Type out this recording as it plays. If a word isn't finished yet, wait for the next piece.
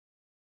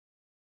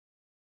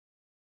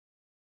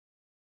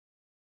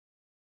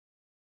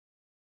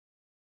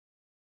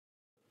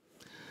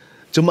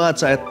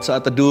Jemaat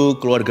saat teduh,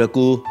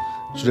 keluargaku,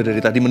 sudah dari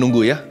tadi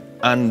menunggu ya.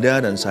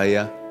 Anda dan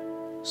saya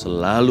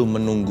selalu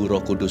menunggu Roh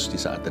Kudus di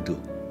saat teduh.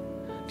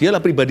 Dialah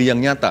pribadi yang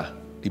nyata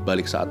di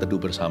balik saat teduh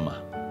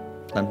bersama.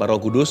 Tanpa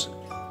Roh Kudus,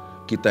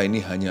 kita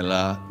ini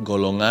hanyalah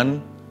golongan,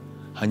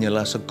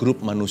 hanyalah segrup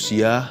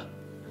manusia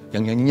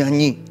yang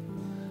nyanyi-nyanyi.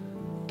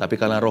 Tapi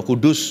karena Roh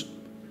Kudus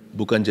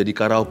bukan jadi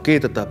karaoke,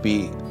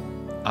 tetapi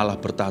Allah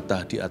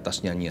bertata di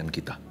atas nyanyian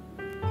kita.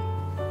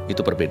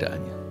 Itu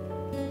perbedaannya.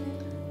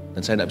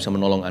 Dan saya tidak bisa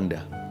menolong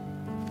Anda.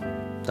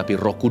 Tapi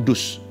Roh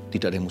Kudus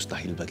tidak ada yang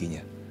mustahil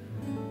baginya.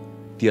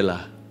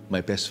 Dialah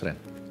my best friend.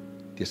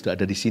 Dia sudah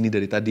ada di sini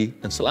dari tadi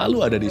dan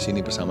selalu ada di sini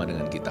bersama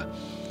dengan kita.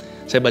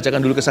 Saya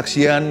bacakan dulu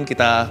kesaksian,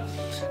 kita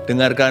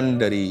dengarkan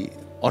dari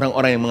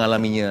orang-orang yang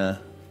mengalaminya.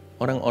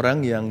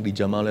 Orang-orang yang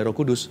dijamah oleh Roh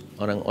Kudus,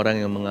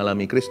 orang-orang yang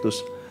mengalami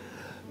Kristus.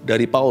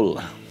 Dari Paul.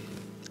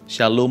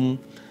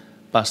 Shalom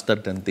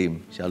pastor dan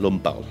tim.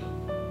 Shalom Paul.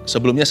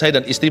 Sebelumnya saya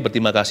dan istri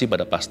berterima kasih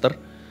pada pastor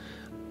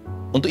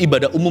untuk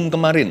ibadah umum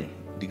kemarin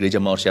di Gereja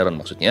Mawar Sharon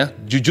maksudnya.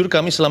 Jujur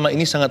kami selama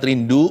ini sangat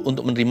rindu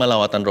untuk menerima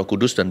lawatan Roh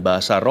Kudus dan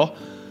bahasa roh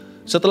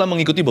setelah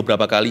mengikuti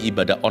beberapa kali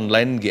ibadah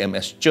online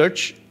GMS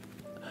Church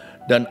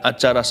dan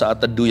acara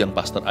saat teduh yang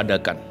pastor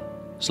adakan.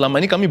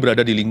 Selama ini kami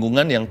berada di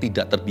lingkungan yang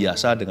tidak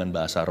terbiasa dengan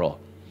bahasa roh.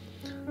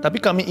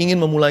 Tapi kami ingin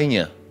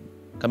memulainya.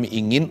 Kami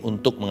ingin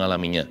untuk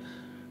mengalaminya.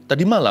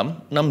 Tadi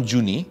malam, 6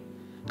 Juni,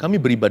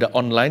 kami beribadah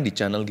online di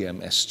channel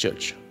GMS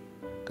Church.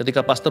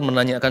 Ketika pastor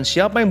menanyakan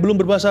siapa yang belum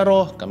berbahasa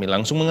roh, kami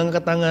langsung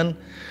mengangkat tangan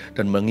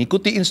dan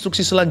mengikuti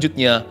instruksi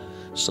selanjutnya.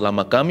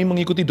 Selama kami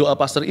mengikuti doa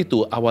pastor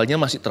itu, awalnya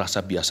masih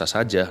terasa biasa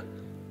saja.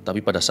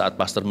 Tapi pada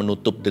saat pastor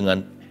menutup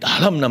dengan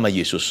dalam nama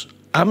Yesus,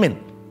 amin.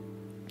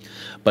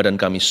 Badan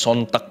kami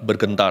sontak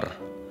bergetar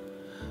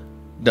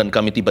dan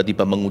kami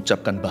tiba-tiba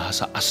mengucapkan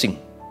bahasa asing.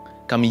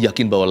 Kami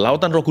yakin bahwa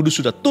lautan Roh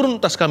Kudus sudah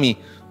turun atas kami.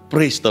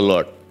 Praise the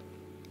Lord.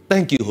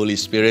 Thank you Holy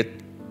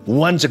Spirit.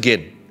 Once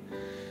again,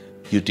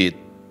 you did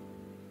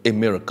a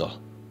miracle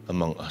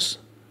among us.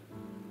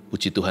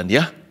 Puji Tuhan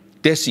ya.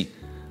 Desi.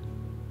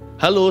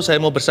 Halo, saya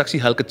mau bersaksi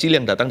hal kecil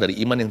yang datang dari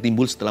iman yang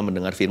timbul setelah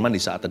mendengar firman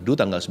di saat teduh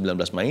tanggal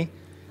 19 Mei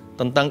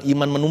tentang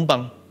iman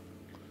menumpang.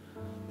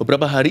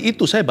 Beberapa hari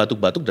itu saya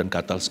batuk-batuk dan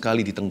gatal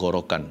sekali di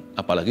tenggorokan,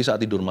 apalagi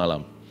saat tidur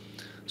malam.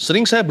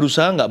 Sering saya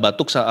berusaha nggak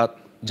batuk saat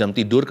jam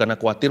tidur karena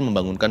khawatir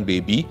membangunkan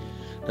baby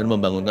dan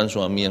membangunkan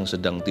suami yang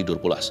sedang tidur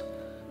pulas.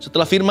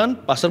 Setelah firman,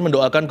 pastor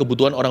mendoakan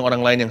kebutuhan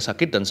orang-orang lain yang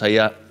sakit dan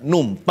saya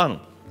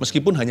numpang.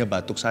 Meskipun hanya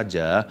batuk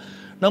saja,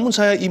 namun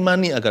saya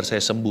imani agar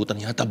saya sembuh.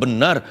 Ternyata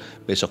benar,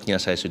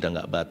 besoknya saya sudah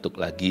nggak batuk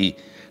lagi.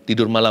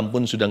 Tidur malam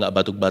pun sudah nggak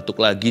batuk-batuk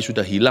lagi,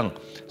 sudah hilang.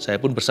 Saya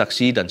pun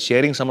bersaksi dan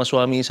sharing sama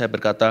suami, saya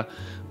berkata,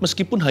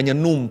 meskipun hanya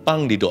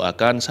numpang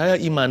didoakan,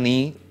 saya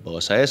imani bahwa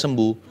saya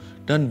sembuh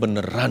dan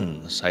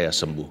beneran saya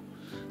sembuh.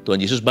 Tuhan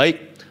Yesus baik,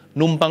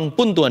 numpang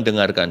pun Tuhan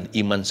dengarkan,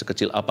 iman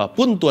sekecil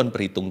apapun Tuhan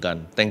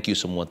perhitungkan. Thank you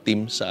semua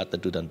tim Saat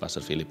Teduh dan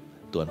Pastor Philip.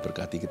 Tuhan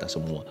berkati kita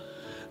semua.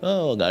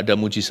 Oh, nggak ada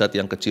mujizat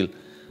yang kecil.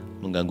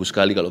 Mengganggu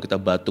sekali kalau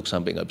kita batuk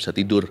sampai nggak bisa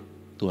tidur.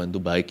 Tuhan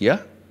itu baik ya.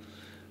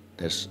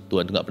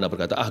 Tuhan itu nggak pernah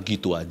berkata,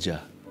 gitu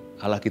aja.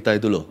 Allah kita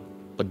itu loh,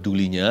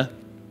 pedulinya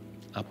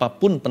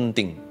apapun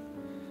penting.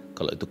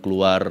 Kalau itu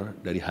keluar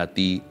dari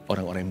hati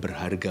orang-orang yang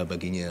berharga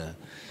baginya.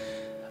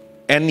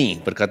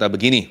 Annie berkata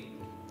begini,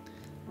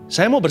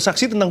 saya mau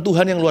bersaksi tentang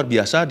Tuhan yang luar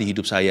biasa di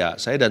hidup saya.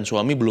 Saya dan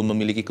suami belum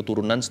memiliki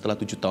keturunan setelah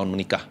 7 tahun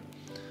menikah.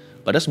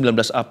 Pada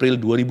 19 April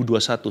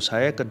 2021,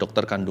 saya ke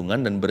dokter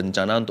kandungan dan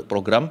berencana untuk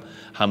program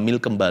hamil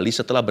kembali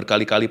setelah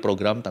berkali-kali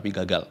program tapi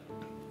gagal.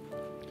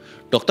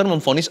 Dokter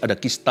memvonis ada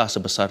kista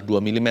sebesar 2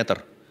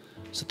 mm.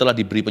 Setelah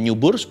diberi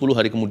penyubur, 10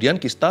 hari kemudian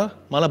kista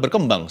malah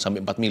berkembang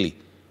sampai 4 mm.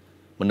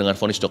 Mendengar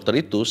vonis dokter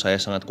itu, saya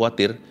sangat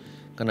khawatir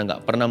karena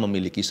nggak pernah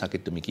memiliki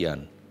sakit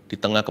demikian. Di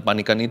tengah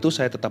kepanikan itu,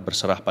 saya tetap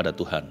berserah pada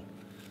Tuhan.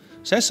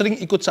 Saya sering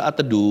ikut saat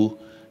teduh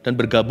dan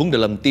bergabung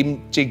dalam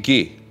tim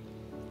CG,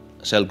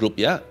 Cell Group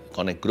ya,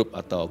 Connect Group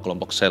atau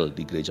kelompok sel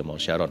di Gereja Mawar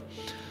Sharon.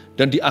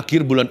 Dan di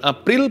akhir bulan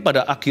April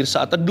pada akhir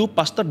saat teduh,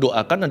 pastor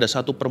doakan ada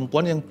satu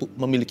perempuan yang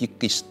memiliki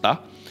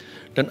kista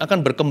dan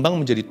akan berkembang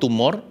menjadi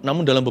tumor,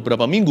 namun dalam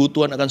beberapa minggu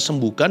Tuhan akan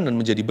sembuhkan dan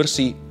menjadi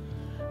bersih.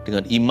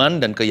 Dengan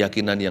iman dan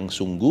keyakinan yang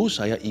sungguh,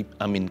 saya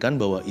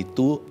aminkan bahwa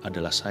itu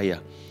adalah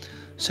saya.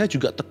 Saya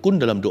juga tekun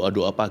dalam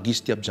doa-doa pagi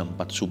setiap jam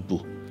 4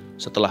 subuh.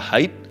 Setelah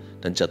haid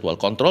dan jadwal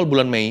kontrol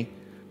bulan Mei,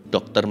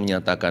 dokter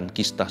menyatakan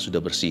kista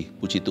sudah bersih.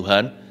 Puji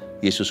Tuhan,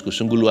 Yesusku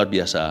sungguh luar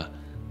biasa.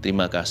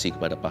 Terima kasih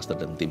kepada pastor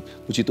dan tim.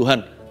 Puji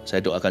Tuhan, saya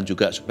doakan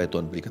juga supaya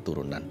Tuhan beri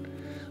keturunan.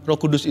 Roh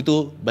Kudus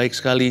itu baik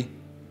sekali.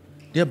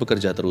 Dia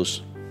bekerja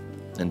terus.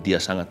 Dan dia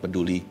sangat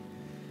peduli.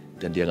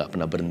 Dan dia gak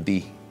pernah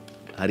berhenti.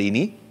 Hari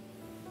ini,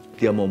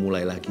 dia mau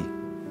mulai lagi.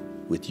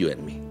 With you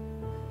and me.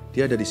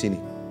 Dia ada di sini.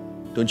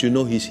 Don't you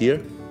know he's here?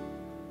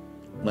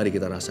 Mari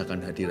kita rasakan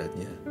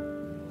hadiratnya.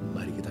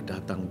 Mari kita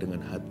datang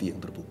dengan hati yang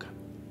terbuka.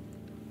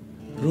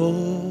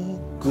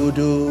 Roh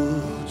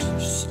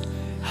Kudus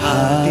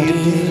hadir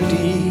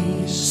di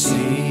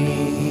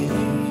sini.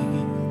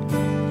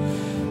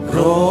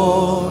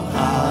 Roh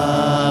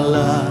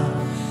Allah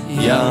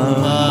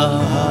yang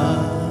Maha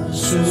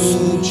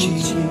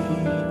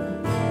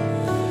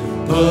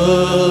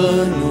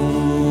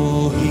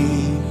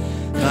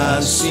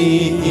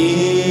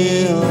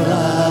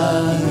ilahi,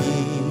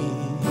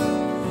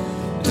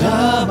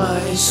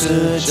 damai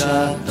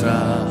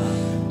sejahtera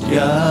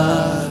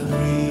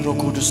dari Roh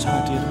Kudus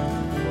hadir.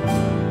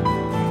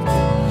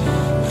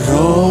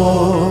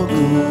 Roh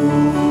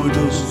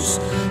Kudus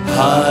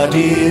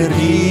hadir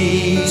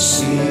di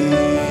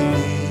sini.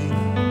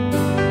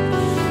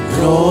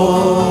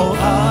 Roh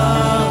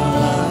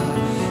Allah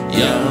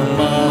yang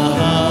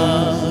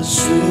Maha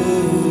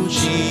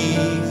Suci,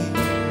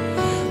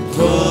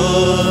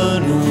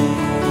 penuhi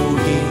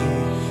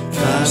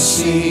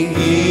kasih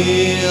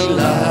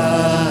ilahi,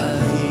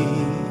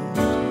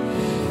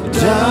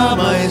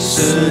 damai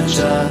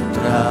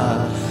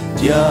sejahtera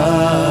Dia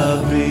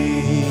beri.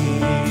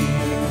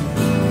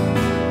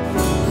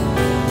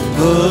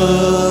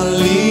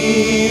 Pelindung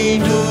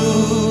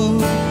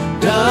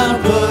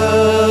dan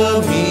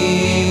pemimpinku,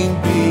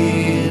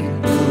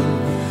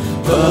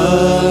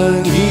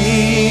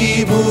 penghibur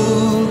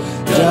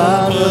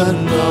dan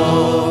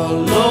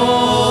penolongku,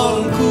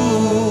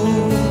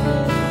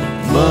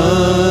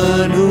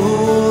 menuntun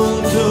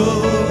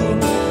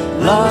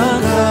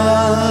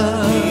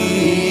langkah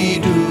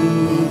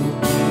hidup,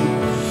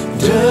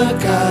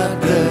 dekat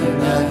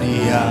dengan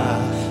Dia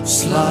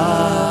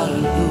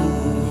selalu.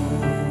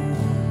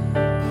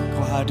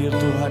 Hadir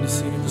Tuhan di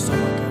sini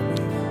bersama kami.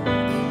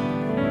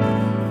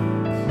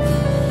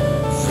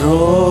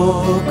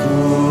 Roh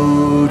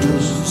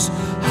Kudus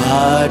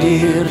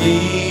hadir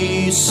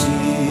di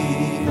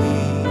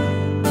sini.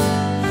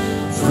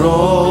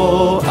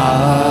 Roh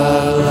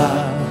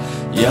Allah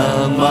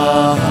yang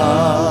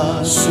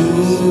Maha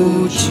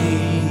Suci,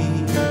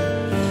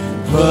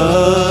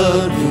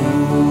 penuhi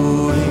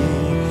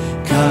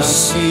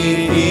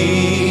kasih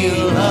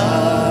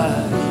ilahi,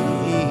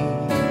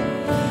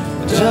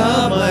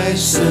 damai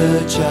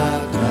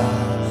sejahtera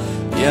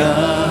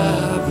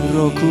yang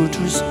Roh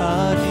Kudus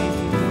hadir.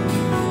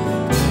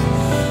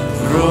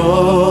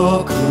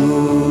 Roh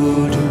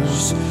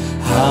Kudus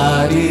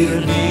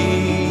hadir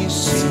di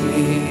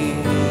sini.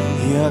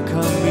 Ya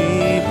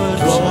kami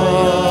percaya.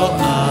 Roh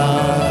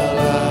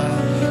Allah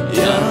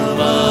yang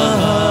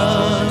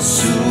Maha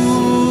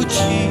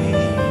Suci,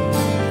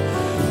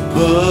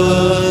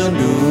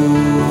 penuhi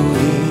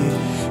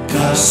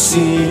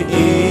kasih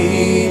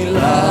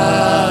ilahi,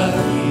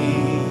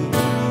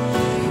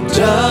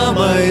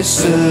 damai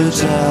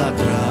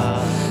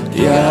sejahtera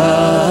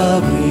Dia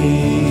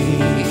beri.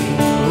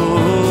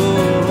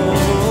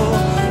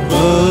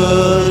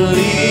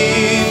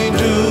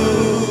 Pelindung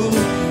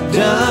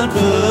dan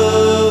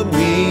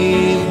pemimpinku,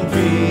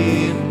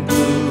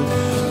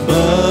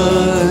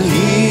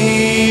 penghibur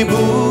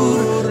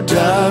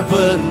dan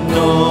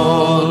penolongku,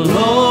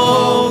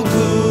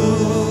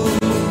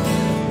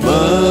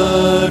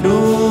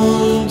 menuntun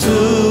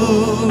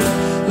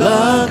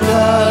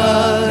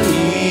langkah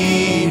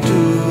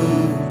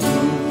hidupku,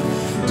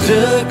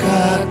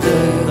 dekat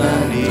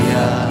dengan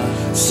Dia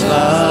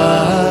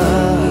selalu.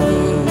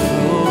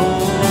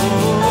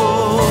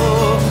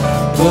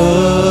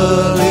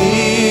 Pelindung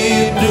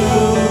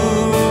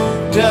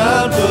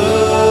dan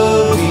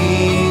pemimpinku,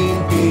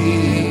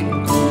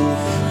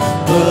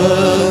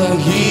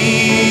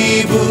 penghibur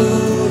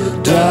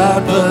dan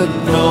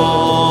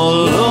penolongku,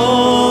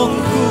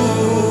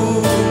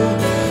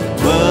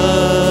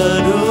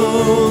 menuntun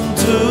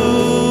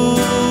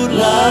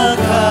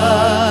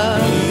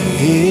langkah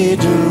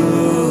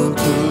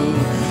hidupku,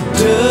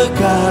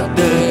 dekat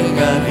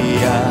dengan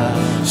Dia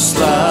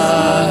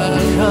selalu.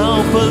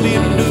 Kau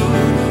pelindung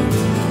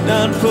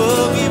dan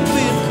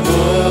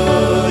pemimpinku,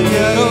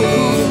 ya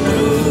Roh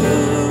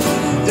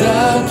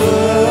dan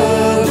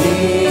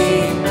pemimpinku,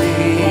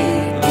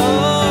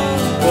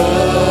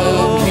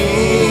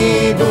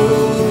 penghibur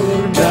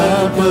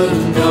dan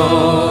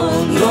penolongku,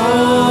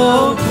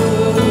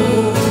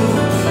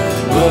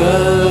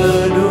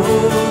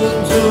 menuntun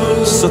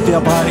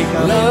setiap hari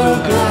kami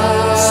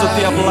Tuhan,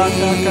 setiap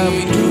langkah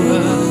kami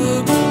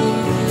Tuhan,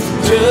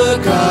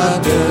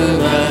 dekat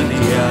dengan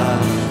Dia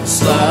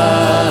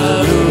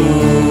selalu.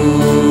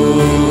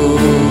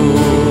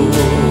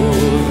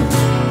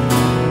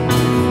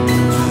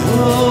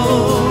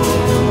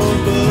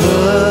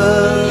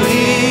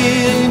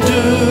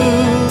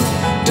 Pelindung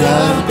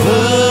dan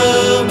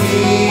pemimpinku,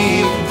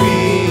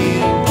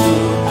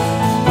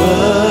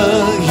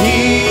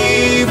 penghibur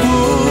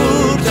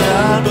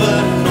dan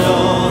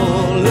penolongku,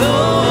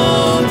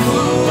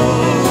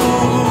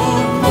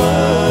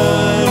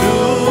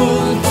 menuntun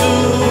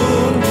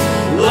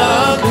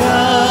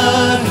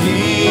langkah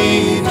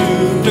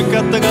hidup,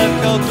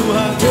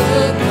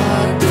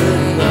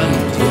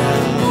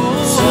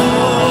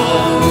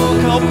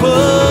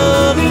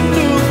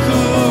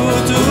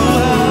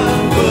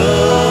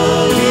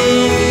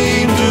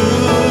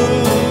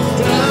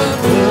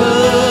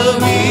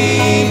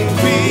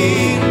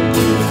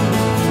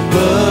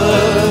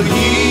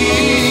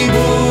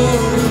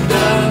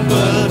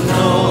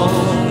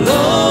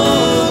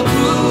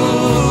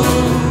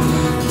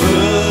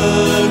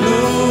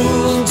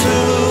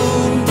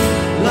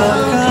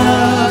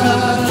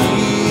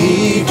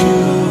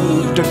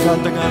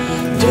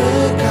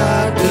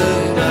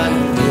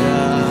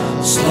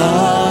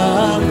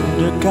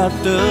 dekat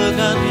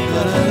dengan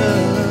Dia,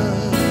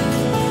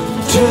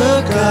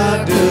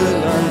 dekat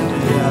dengan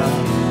Dia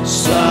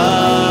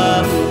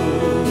selalu.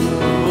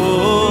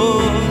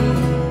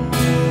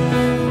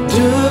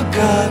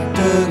 Dekat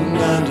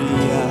dengan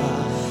Dia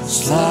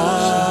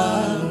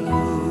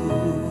selalu.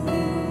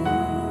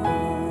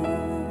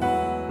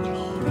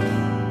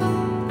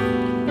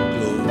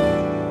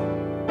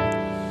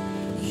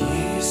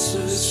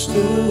 Yesus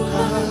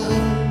Tuhan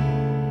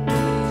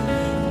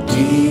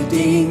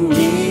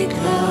ditinggikan,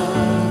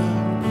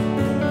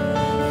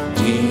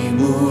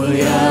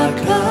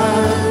 dimuliakan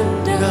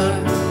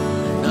dan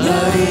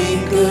naik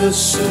ke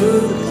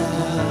surga.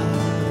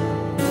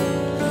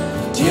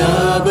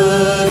 Dia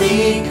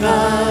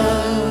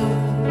berikan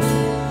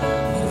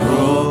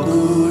Roh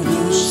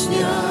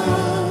Kudus-Nya,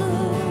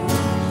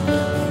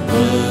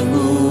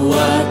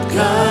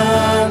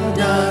 menguatkan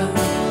dan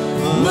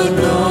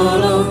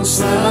menolong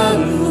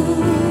selalu.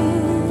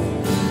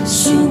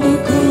 Sungguh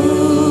ku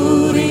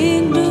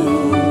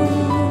rindu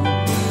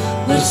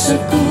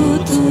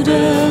bersekutu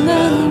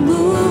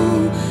denganmu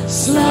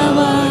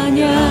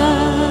selamanya.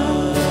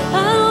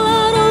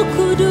 Allah Roh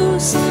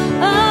Kudus,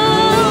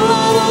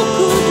 Allah Roh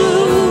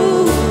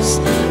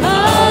Kudus,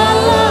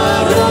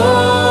 Allah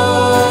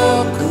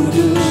Roh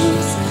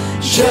Kudus,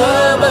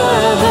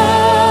 jamah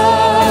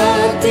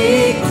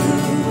hatiku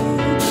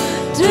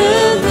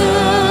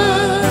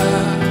dengan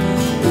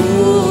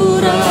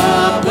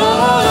urapanmu.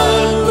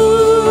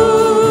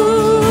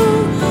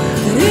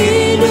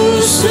 Rindu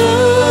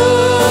selalu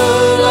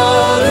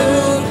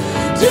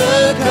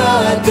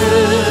dekat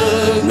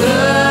denganmu,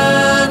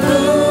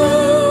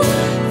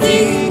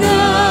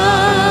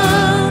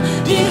 tinggal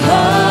di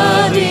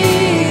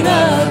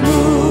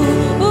hadiratmu.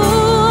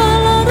 Oh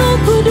Allah Roh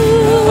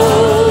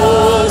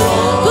Kudus,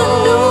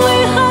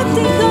 penuhi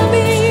hati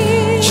kami,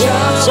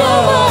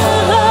 jamah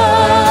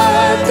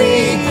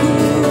hatiku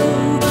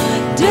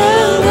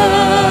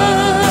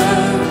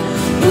dengan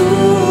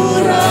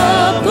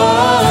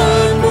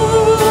urapanmu.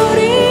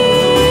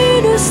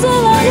 Rindu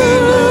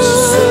selalu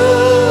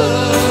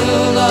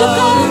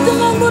dekat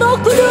denganmu Roh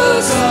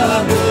Kudus,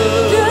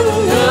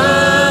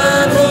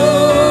 denganmu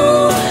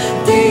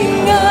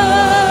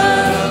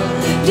tinggal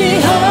di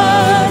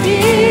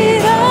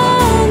hadiratmu.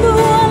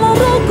 Allah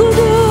Roh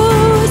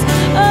Kudus,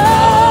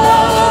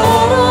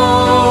 Allah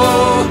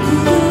Roh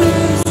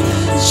Kudus,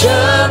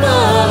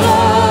 jamah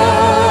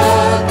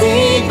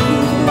hatiku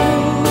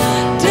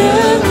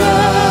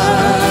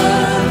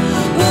dengan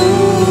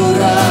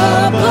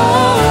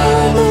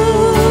urapanmu.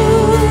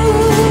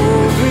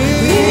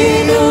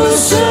 Rindu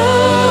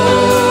selalu dekat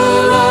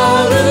denganmu,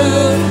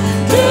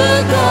 tinggal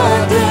di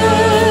hadiratmu.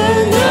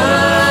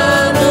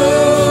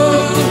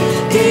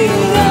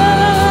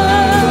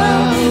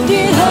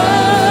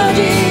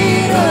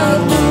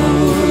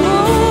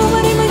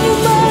 Mari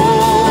menyembah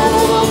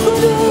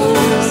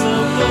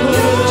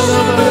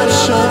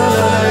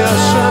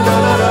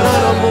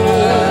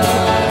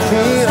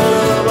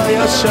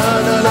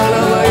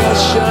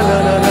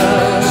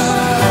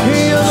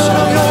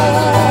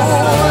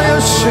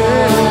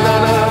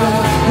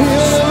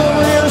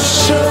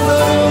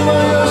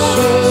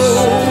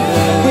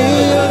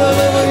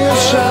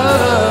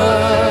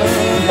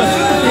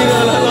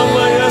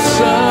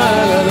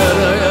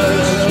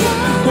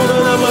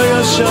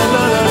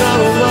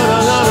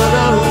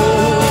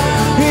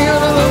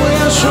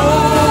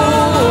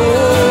Kudus.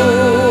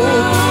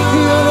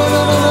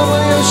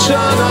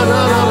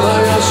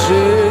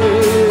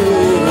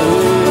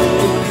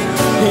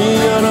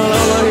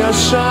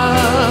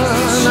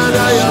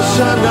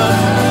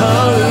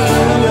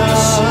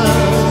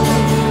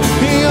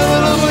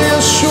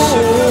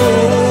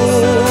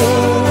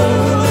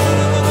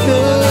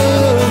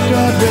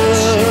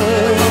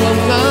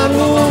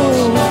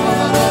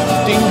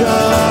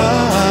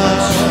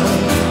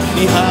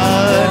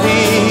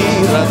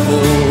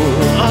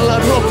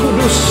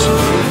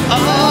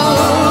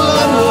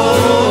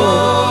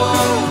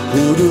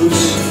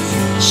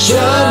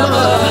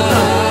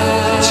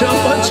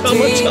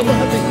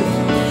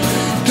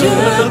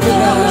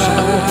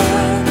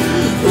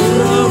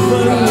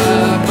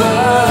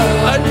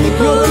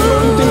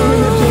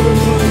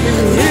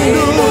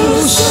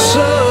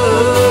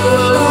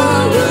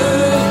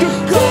 Jamah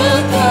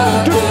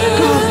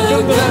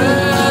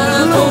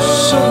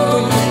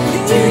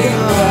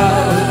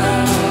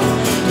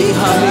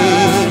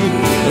hatiku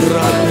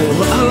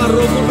Allah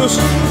Roh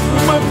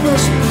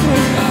Kudus,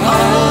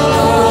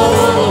 Allah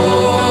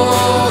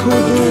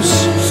Kudus,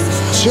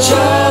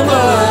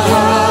 jamah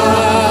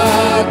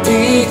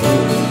hatiku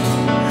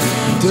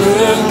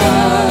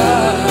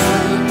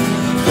dengan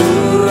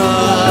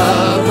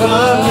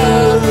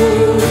urapanmu.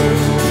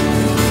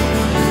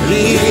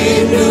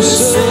 Rindu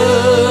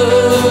selalu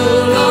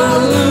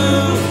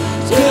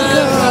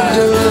dekat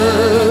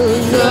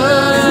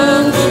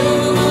denganmu,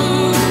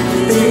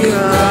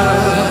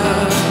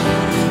 tinggal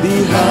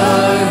di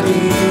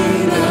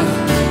hadiratmu.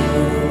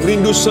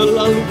 rindu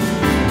selalu,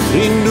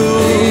 rindu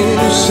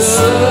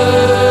selalu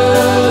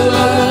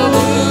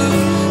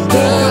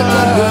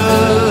dekat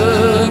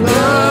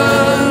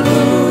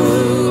denganmu,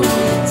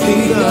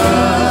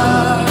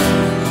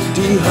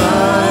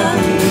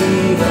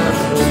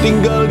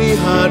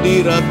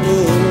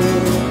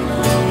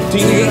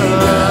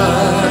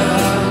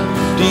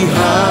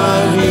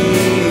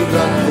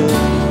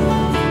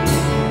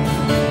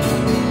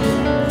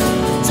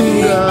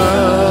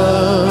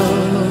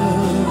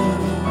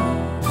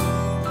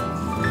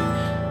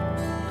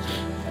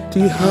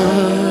 di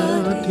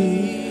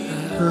hadiratmu.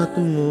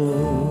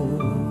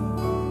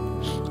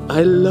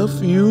 I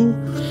love you,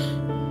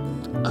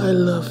 I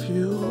love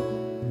you,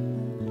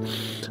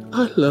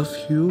 I love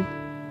you,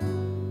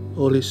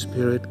 Holy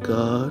Spirit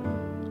God.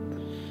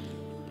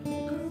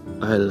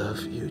 I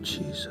love you,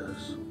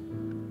 Jesus.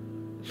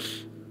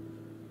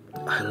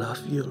 I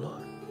love you,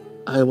 Lord.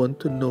 I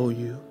want to know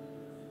you.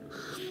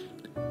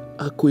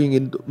 Aku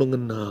ingin untuk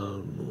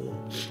mengenalmu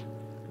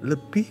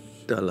lebih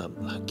dalam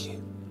lagi.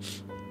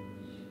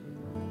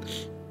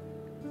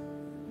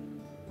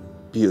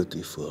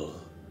 Beautiful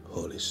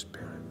Holy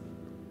Spirit.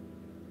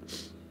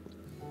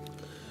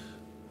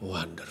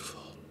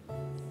 Wonderful.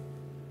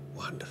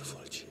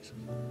 Wonderful Jesus.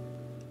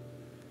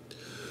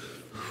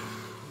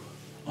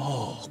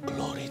 Oh,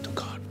 glory to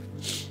God.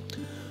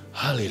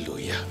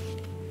 Hallelujah.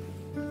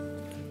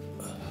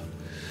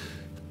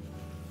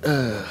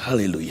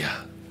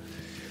 Hallelujah.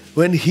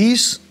 When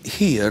He's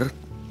here,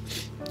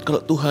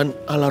 kalau Tuhan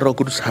Allah Roh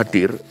Kudus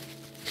hadir,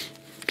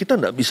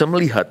 kita tidak bisa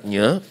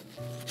melihatnya,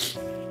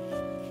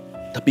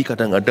 tapi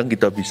kadang-kadang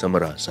kita bisa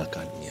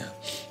merasakannya.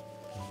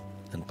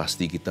 Dan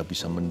pasti kita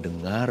bisa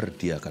mendengar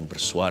Dia akan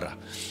bersuara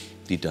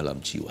di dalam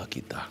jiwa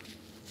kita.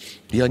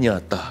 Dia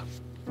nyata.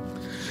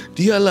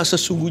 Dialah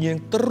sesungguhnya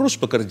yang terus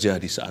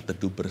bekerja di saat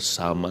teduh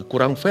bersama.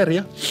 Kurang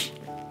fair ya,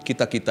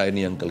 kita-kita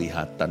ini yang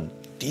kelihatan.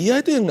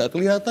 Dia itu yang gak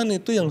kelihatan,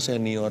 itu yang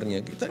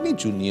seniornya. Kita ini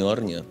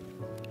juniornya.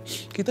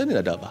 Kita ini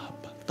gak ada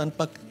apa-apa.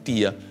 Tanpa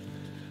Dia,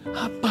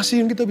 apa sih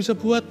yang kita bisa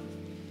buat?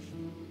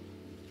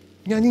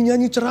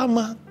 Nyanyi-nyanyi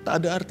ceramah,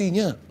 tak ada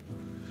artinya.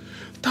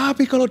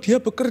 Tapi kalau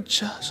Dia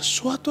bekerja,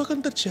 sesuatu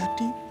akan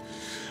terjadi.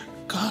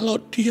 Kalau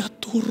Dia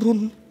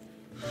turun,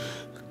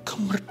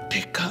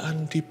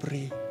 kemerdekaan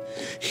diberi.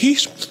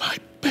 He's my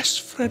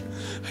best friend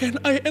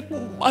and I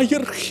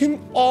admire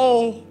Him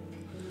all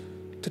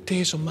the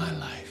days of my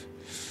life.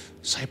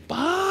 Saya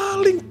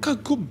paling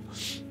kagum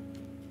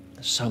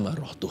sama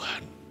Roh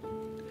Tuhan.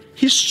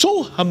 He's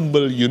so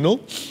humble, you know.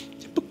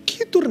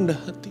 Begitu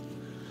rendah hati.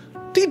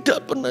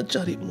 Tidak pernah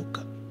cari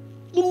muka.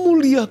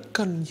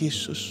 Memuliakan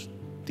Yesus.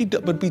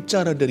 Tidak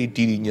berbicara dari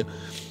dirinya.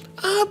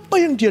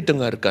 Apa yang Dia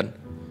dengarkan,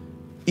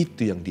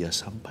 itu yang Dia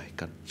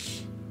sampaikan.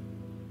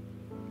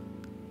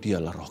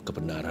 Dialah Roh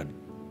kebenaran.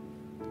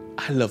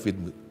 I love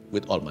it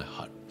with all my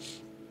heart.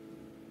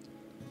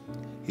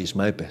 He's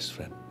my best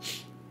friend.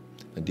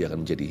 Dan Dia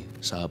akan menjadi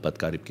sahabat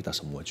karib kita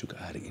semua juga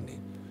hari ini.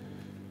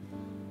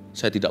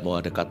 Saya tidak mau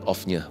ada cut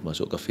off-nya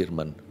masuk ke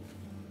firman.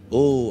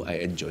 Oh,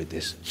 I enjoy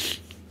this.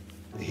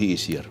 He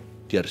is here.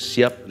 Dia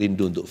siap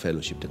rindu untuk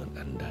fellowship dengan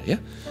Anda ya.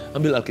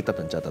 Ambil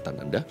Alkitab dan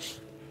catatan Anda.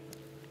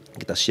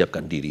 Kita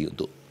siapkan diri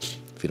untuk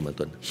firman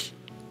Tuhan.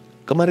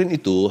 Kemarin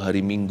itu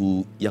hari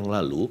Minggu yang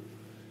lalu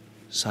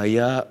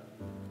saya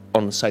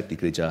on-site di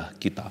gereja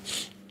kita.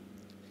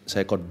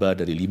 Saya khotbah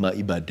dari 5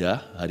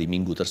 ibadah hari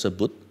Minggu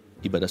tersebut.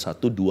 Ibadah 1,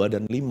 2,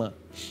 dan 5.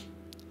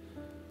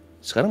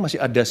 Sekarang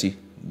masih ada sih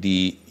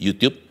di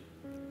YouTube.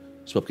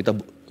 Sebab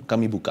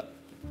kami buka.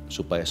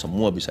 Supaya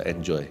semua bisa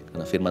enjoy.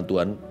 Karena firman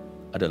Tuhan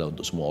adalah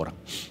untuk semua orang.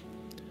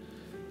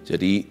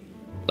 Jadi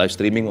live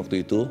streaming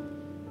waktu itu.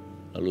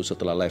 Lalu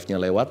setelah live-nya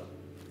lewat,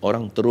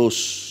 orang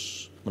terus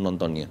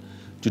menontonnya.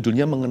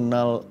 Judulnya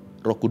Mengenal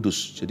Roh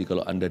Kudus. Jadi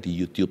kalau Anda di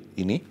YouTube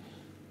ini,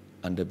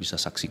 Anda bisa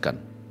saksikan.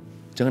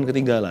 Jangan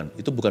ketinggalan.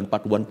 Itu bukan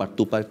part 1, part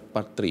 2,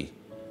 part 3.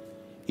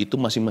 Itu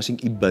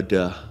masing-masing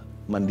ibadah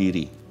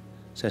mandiri.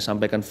 Saya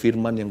sampaikan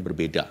firman yang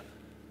berbeda.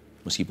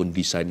 Meskipun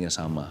desainnya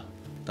sama.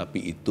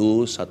 Tapi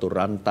itu satu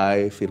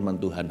rantai firman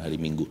Tuhan hari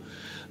Minggu.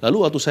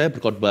 Lalu waktu saya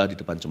berkhotbah di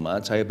depan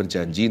jemaat, saya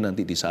berjanji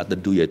nanti di saat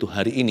teduh, yaitu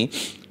hari ini,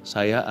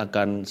 saya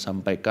akan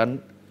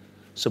sampaikan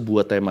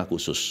sebuah tema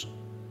khusus.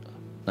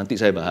 Nanti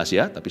saya bahas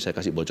ya, tapi saya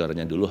kasih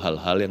bocorannya dulu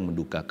hal-hal yang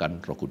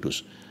mendukakan Roh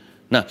Kudus.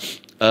 Nah,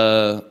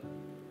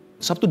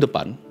 Sabtu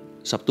depan,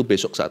 Sabtu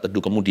besok saat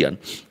teduh kemudian,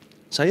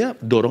 saya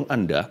dorong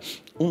Anda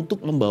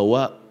untuk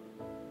membawa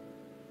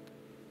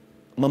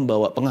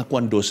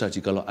pengakuan dosa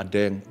jikalau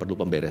ada yang perlu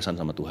pemberesan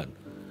sama Tuhan.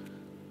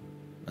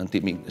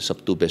 Nanti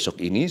Sabtu besok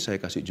ini saya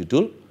kasih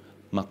judul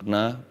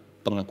makna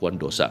pengakuan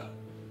dosa.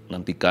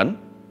 Nantikan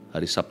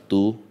hari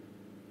Sabtu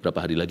berapa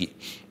hari lagi.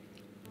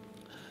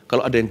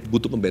 Kalau ada yang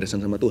butuh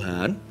pemberesan sama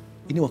Tuhan,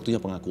 ini waktunya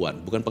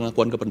pengakuan. Bukan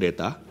pengakuan ke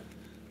pendeta,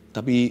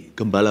 tapi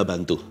gembala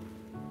bantu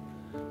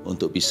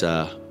untuk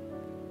bisa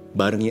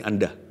barengi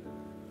Anda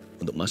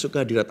untuk masuk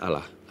ke hadirat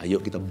Allah. Ayo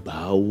kita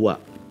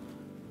bawa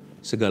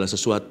segala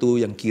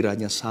sesuatu yang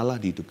kiranya salah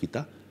di hidup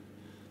kita,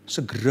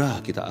 segera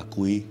kita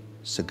akui,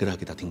 segera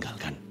kita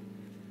tinggalkan.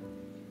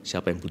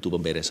 Siapa yang butuh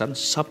pemberesan,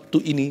 Sabtu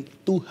ini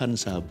Tuhan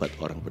sahabat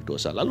orang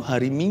berdosa. Lalu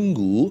hari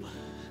Minggu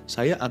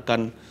saya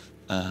akan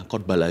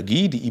khotbah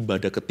lagi di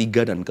ibadah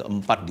ketiga dan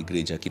keempat di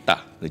gereja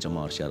kita, Gereja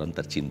Mawar Syaron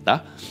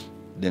tercinta.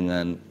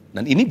 Dan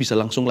ini bisa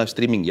langsung live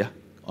streaming ya.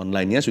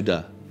 Online-nya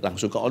sudah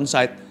langsung ke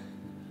onsite.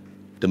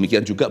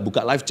 Demikian juga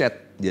buka live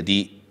chat.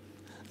 Jadi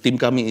tim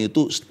kami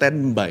itu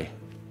standby.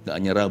 Gak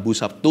hanya Rabu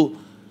Sabtu,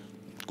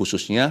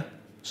 khususnya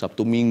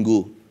Sabtu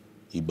Minggu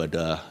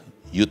ibadah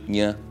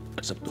youth-nya,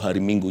 Sabtu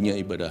hari Minggunya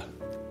ibadah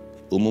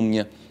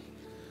umumnya.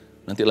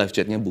 Nanti live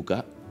chatnya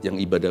buka, yang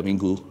ibadah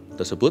minggu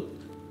tersebut,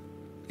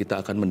 kita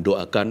akan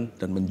mendoakan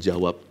dan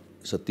menjawab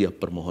setiap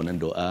permohonan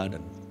doa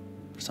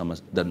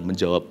dan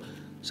menjawab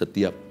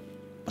setiap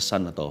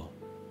pesan atau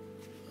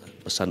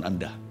pesan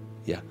Anda.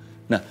 Ya.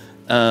 Nah,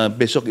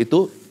 besok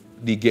itu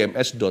di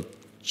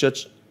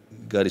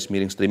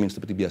gms.church/streaming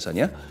seperti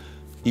biasanya,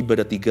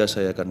 ibadah 3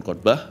 saya akan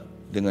khotbah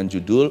dengan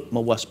judul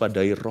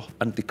Mewaspadai Roh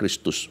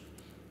Antikristus.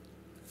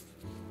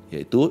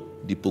 Yaitu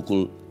di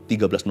pukul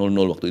 13.00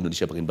 waktu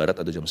Indonesia bagian Barat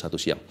atau jam 1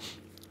 siang.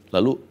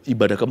 Lalu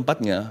ibadah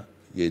keempatnya,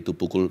 yaitu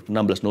pukul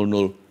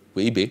 16.00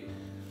 WIB,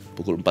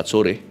 pukul 4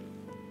 sore,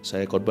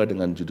 saya khotbah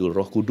dengan judul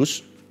Roh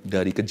Kudus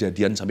dari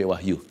Kejadian sampai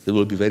Wahyu. It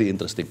will be very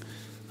interesting.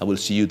 I will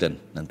see you then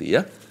nanti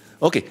ya.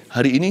 Oke,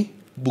 hari ini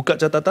buka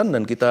catatan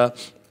dan kita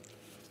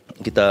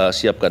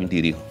siapkan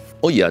diri.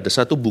 Oh iya, ada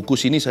satu buku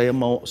sini saya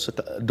mau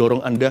dorong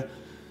Anda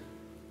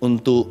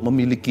untuk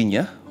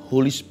memilikinya.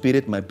 Holy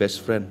Spirit My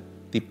Best Friend.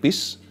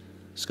 Tipis,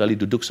 sekali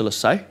duduk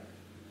selesai.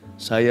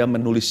 Saya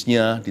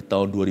menulisnya di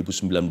tahun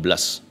 2019.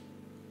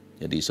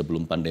 Jadi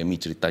sebelum pandemi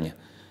ceritanya.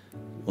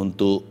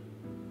 Untuk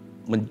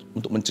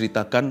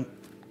menceritakan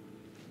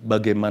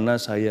bagaimana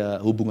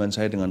hubungan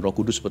saya dengan Roh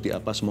Kudus seperti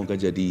apa. Semoga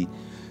jadi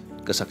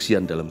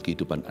kesaksian dalam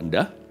kehidupan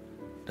Anda.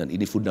 Dan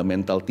ini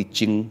fundamental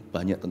teaching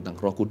banyak tentang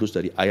Roh Kudus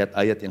dari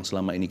ayat-ayat yang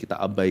selama ini kita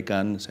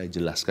abaikan. Saya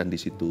jelaskan di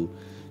situ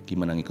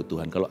gimana ngikut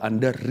Tuhan. Kalau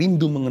Anda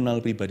rindu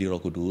mengenal pribadi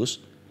Roh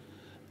Kudus,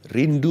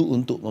 rindu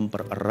untuk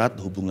mempererat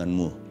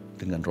hubunganmu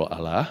dengan Roh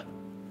Allah,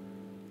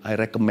 I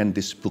recommend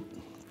this book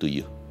to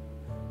you.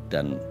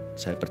 Dan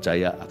saya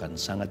percaya akan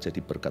sangat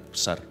jadi berkat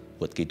besar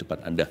buat kehidupan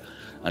Anda.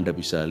 Anda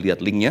bisa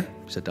lihat linknya,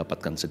 bisa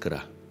dapatkan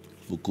segera.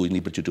 Buku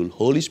ini berjudul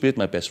Holy Spirit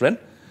My Best Friend.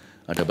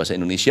 Ada bahasa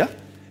Indonesia,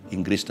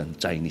 Inggris, dan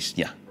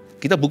Chinese-nya.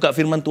 Kita buka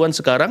firman Tuhan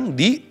sekarang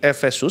di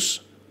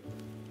Efesus.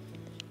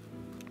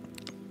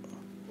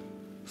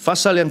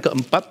 Pasal yang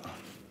keempat.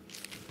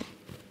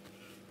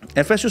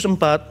 Efesus 4,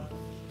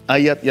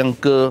 ayat yang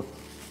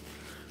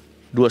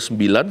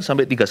ke-29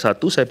 sampai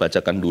 31, saya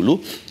bacakan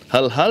dulu.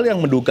 Hal-hal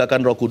yang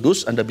mendukakan Roh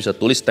Kudus, Anda bisa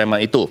tulis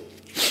tema itu.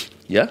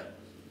 Ya.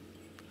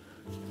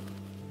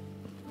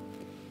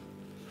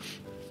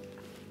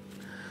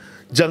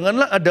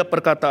 Janganlah ada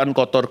perkataan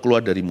kotor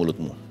keluar dari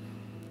mulutmu.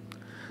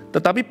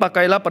 Tetapi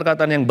pakailah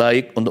perkataan yang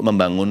baik untuk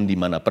membangun di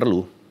mana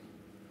perlu,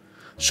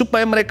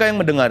 supaya mereka yang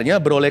mendengarnya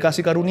beroleh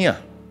kasih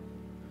karunia.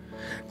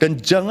 Dan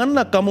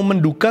janganlah kamu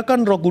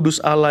mendukakan Roh Kudus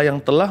Allah yang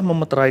telah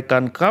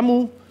memeteraikan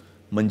kamu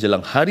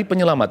menjelang hari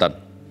penyelamatan.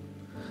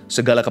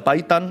 Segala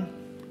kepahitan,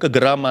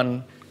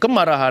 kegeraman,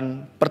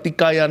 kemarahan,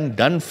 pertikaian,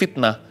 dan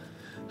fitnah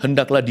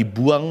hendaklah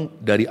dibuang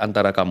dari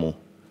antara kamu.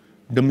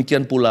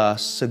 Demikian pula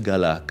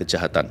segala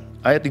kejahatan.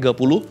 Ayat 30,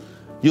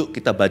 yuk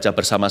kita baca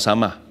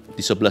bersama-sama.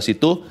 Di sebelah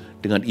situ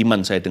dengan iman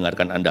saya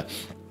dengarkan Anda.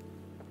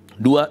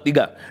 2,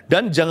 3.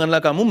 Dan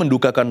janganlah kamu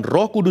mendukakan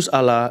Roh Kudus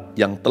Allah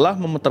yang telah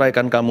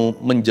memeteraikan kamu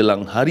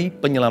menjelang hari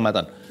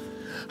penyelamatan.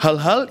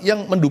 Hal-hal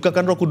yang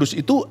mendukakan Roh Kudus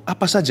itu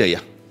apa saja ya?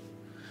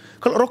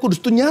 Kalau Roh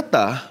Kudus itu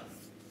nyata,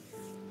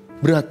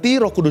 berarti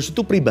Roh Kudus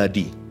itu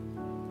pribadi.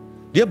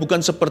 Dia bukan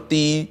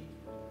seperti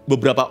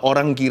beberapa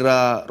orang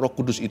kira Roh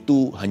Kudus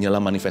itu hanyalah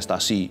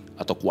manifestasi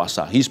atau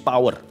kuasa. He is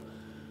power.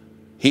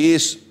 He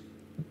is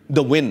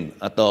the wind,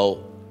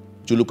 atau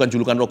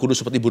julukan-julukan Roh Kudus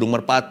seperti burung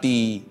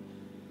merpati,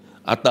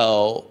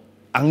 atau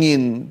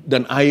angin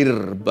dan air,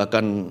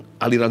 bahkan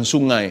aliran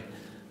sungai.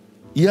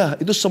 Ya,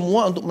 itu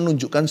semua untuk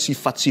menunjukkan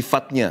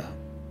sifat-sifatnya,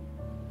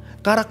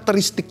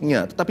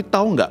 karakteristiknya. Tetapi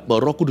tahu nggak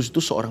bahwa Roh Kudus itu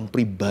seorang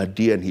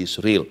pribadi, and He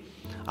is real.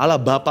 Allah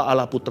Bapa,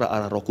 Allah Putra,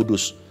 Allah Roh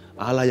Kudus,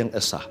 Allah yang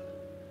esa.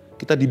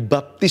 Kita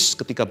dibaptis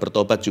ketika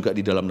bertobat juga di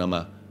dalam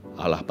nama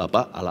Allah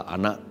Bapa, Allah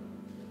Anak,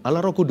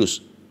 Allah Roh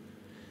Kudus.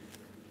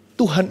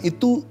 Tuhan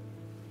itu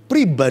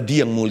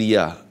pribadi yang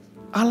mulia.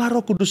 Allah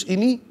Roh Kudus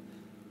ini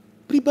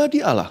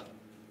pribadi Allah.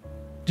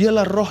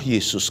 Dialah Roh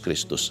Yesus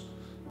Kristus.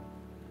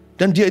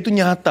 Dan Dia itu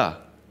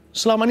nyata.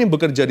 Selama ini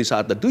bekerja di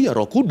Saat Teduh ya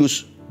Roh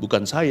Kudus,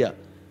 bukan saya.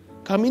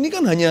 Kami ini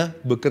kan hanya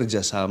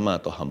bekerja sama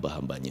atau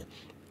hamba-hambanya.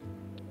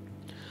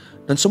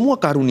 Dan semua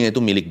karunia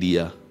itu milik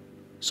Dia.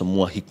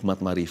 Semua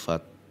hikmat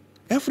marifat.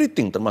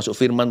 Everything, termasuk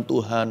firman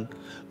Tuhan,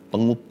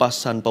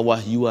 pengupasan,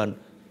 pewahyuan.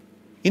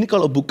 Ini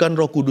kalau bukan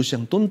Roh Kudus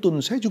yang tuntun,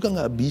 saya juga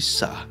nggak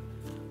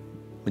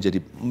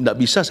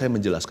bisa saya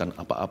menjelaskan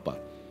apa-apa.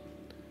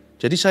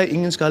 Jadi saya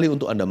ingin sekali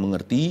untuk Anda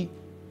mengerti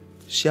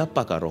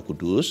siapakah Roh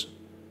Kudus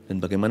dan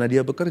bagaimana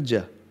Dia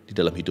bekerja di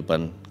dalam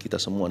kehidupan kita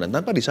semua. Dan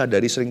tanpa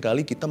disadari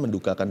seringkali kita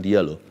mendukakan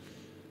Dia loh.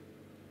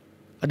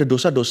 Ada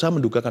dosa-dosa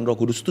mendukakan Roh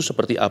Kudus itu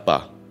seperti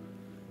apa?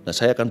 Nah,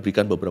 saya akan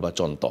berikan beberapa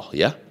contoh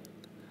ya.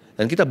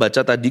 Dan kita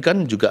baca tadi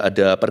kan juga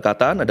ada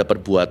perkataan, ada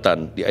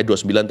perbuatan. Di ayat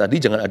 29 tadi,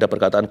 jangan ada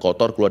perkataan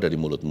kotor keluar dari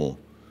mulutmu.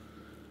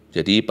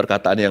 Jadi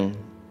perkataan yang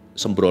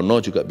sembrono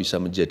juga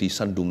bisa menjadi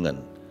sandungan.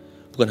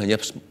 Bukan hanya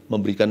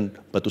memberikan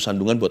batu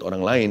sandungan buat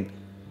orang lain,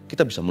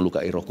 kita bisa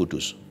melukai Roh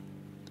Kudus.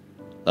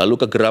 Lalu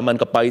kegeraman,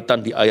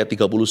 kepahitan di ayat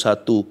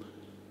 31,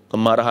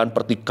 kemarahan,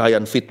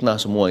 pertikaian,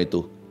 fitnah, semua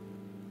itu.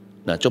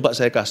 Nah, coba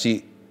saya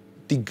kasih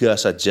 3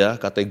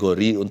 saja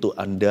kategori untuk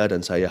Anda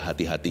dan saya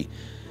hati-hati.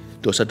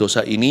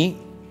 Dosa-dosa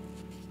ini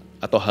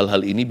atau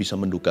hal-hal ini bisa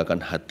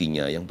mendukakan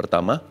hatinya. Yang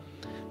pertama,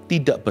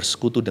 tidak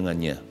bersekutu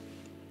dengannya.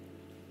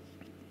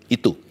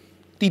 Itu,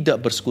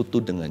 tidak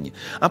bersekutu dengannya.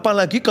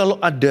 Apalagi kalau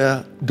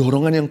ada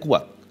dorongan yang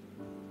kuat.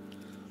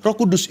 Roh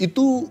Kudus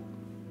itu,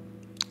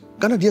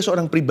 karena dia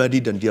seorang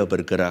pribadi dan dia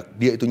bergerak,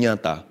 dia itu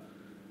nyata.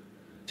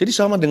 Jadi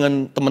sama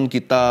dengan teman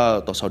kita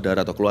atau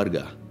saudara atau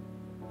keluarga.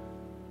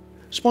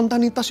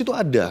 Spontanitas itu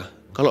ada.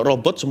 Kalau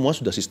robot semua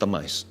sudah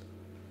systemized.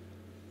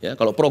 Ya,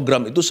 kalau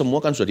program itu semua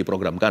kan sudah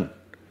diprogramkan.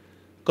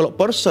 Kalau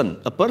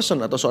a person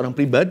atau seorang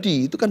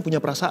pribadi itu kan punya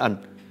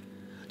perasaan.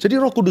 Jadi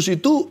Roh Kudus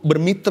itu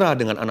bermitra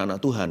dengan anak-anak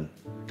Tuhan.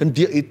 Dan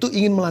dia itu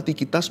ingin melatih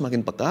kita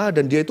semakin peka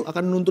dan dia itu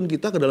akan menuntun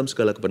kita ke dalam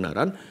segala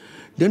kebenaran.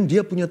 Dan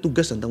dia punya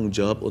tugas dan tanggung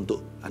jawab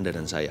untuk Anda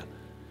dan saya.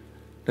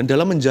 Dan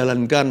dalam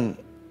menjalankan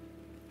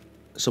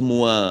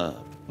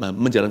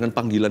menjalankan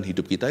panggilan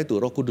hidup kita itu,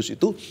 Roh Kudus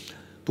itu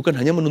bukan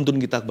hanya menuntun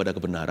kita kepada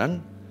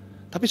kebenaran,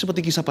 tapi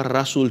seperti kisah para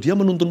rasul, dia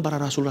menuntun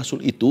para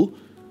rasul-rasul itu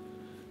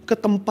ke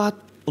tempat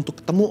untuk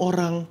ketemu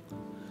orang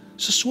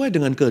sesuai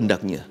dengan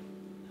kehendaknya.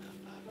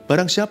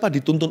 Barang siapa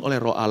dituntun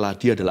oleh Roh Allah,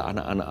 dia adalah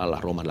anak-anak Allah,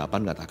 Roma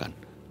 8 katakan.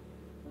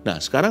 Nah,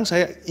 sekarang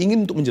saya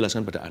ingin untuk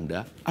menjelaskan pada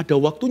Anda, ada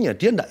waktunya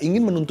dia tidak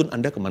ingin menuntun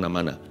Anda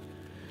kemana-mana.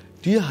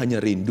 Dia hanya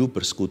rindu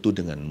bersekutu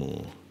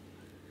denganmu.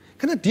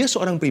 Karena dia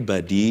seorang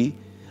pribadi,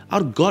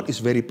 our God is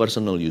very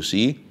personal, you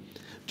see.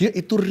 Dia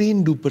itu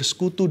rindu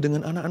bersekutu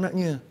dengan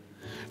anak-anaknya.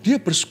 Dia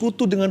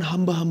bersekutu dengan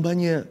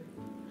hamba-hambanya.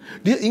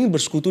 Dia ingin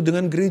bersekutu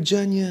dengan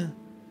gerejanya.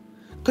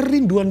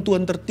 Kerinduan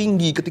Tuhan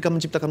tertinggi ketika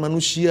menciptakan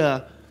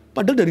manusia.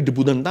 Padahal dari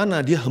debu dan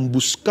tanah dia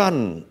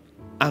hembuskan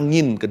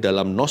angin ke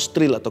dalam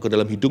nostril atau ke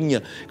dalam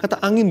hidungnya.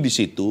 Kata angin di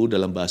situ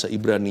dalam bahasa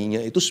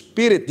Ibrani-nya itu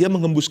spirit. Dia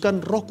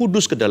menghembuskan Roh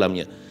Kudus ke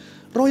dalamnya.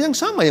 Roh yang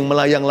sama yang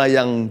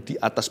melayang-layang di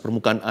atas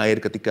permukaan air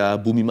ketika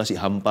bumi masih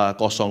hampa,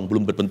 kosong,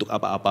 belum berbentuk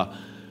apa-apa.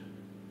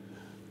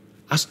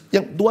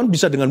 Yang Tuhan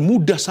bisa dengan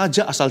mudah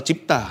saja asal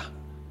cipta.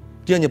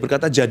 Dia hanya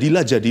berkata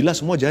jadilah, jadilah,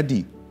 semua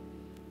jadi.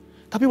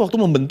 Tapi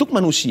waktu membentuk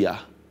manusia,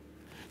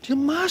 dia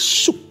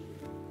masuk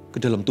ke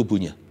dalam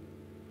tubuhnya.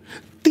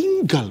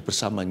 Tinggal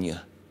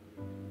bersamanya.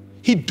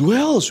 He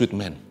dwells with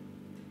man.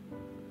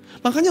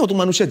 Makanya waktu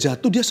manusia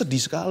jatuh dia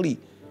sedih sekali.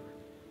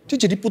 Dia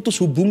jadi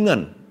putus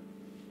hubungan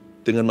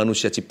dengan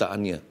manusia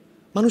ciptaannya.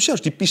 Manusia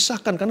harus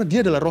dipisahkan karena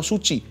dia adalah roh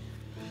suci.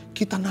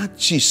 Kita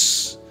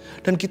najis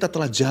dan kita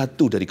telah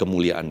jatuh dari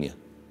kemuliaannya.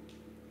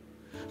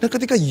 Dan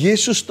ketika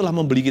Yesus telah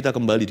membeli kita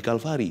kembali di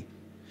Kalvari,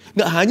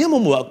 nggak hanya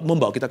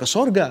membawa kita ke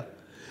sorga,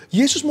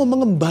 Yesus mau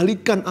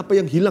mengembalikan apa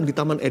yang hilang di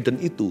Taman Eden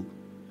itu.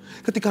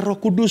 Ketika Roh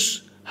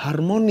Kudus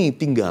harmoni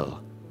tinggal,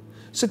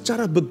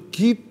 secara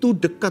begitu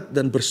dekat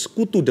dan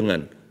bersekutu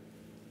dengan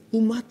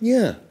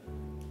umatnya.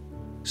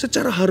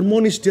 Secara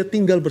harmonis dia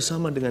tinggal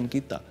bersama dengan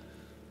kita.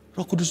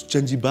 Roh Kudus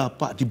janji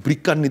Bapa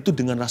diberikan itu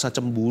dengan rasa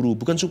cemburu.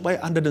 Bukan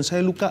supaya Anda dan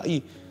saya lukai.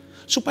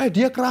 Supaya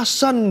dia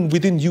kerasan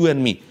within you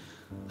and me.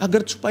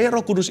 Agar supaya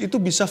Roh Kudus itu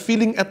bisa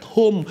feeling at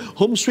home.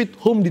 Home sweet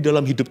home di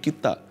dalam hidup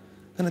kita.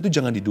 Karena itu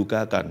jangan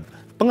didukakan.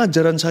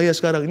 Pengajaran saya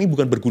sekarang ini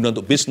bukan berguna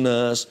untuk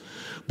bisnis.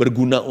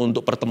 Berguna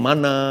untuk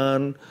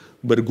pertemanan.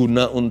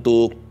 Berguna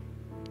untuk...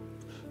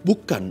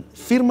 Bukan.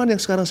 Firman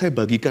yang sekarang saya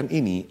bagikan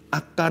ini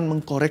akan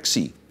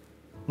mengkoreksi.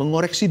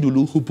 Mengoreksi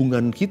dulu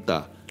hubungan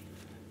kita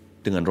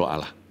dengan Roh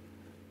Allah.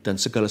 Dan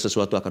segala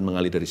sesuatu akan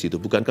mengalir dari situ.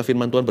 Bukankah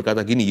firman Tuhan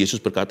berkata gini,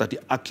 Yesus berkata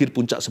di akhir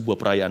puncak sebuah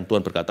perayaan,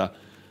 Tuhan berkata,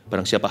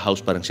 barang siapa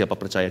haus, barang siapa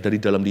percaya, dari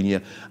dalam dirinya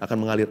akan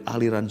mengalir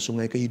aliran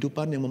sungai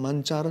kehidupan yang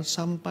memancar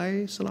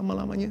sampai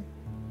selama-lamanya.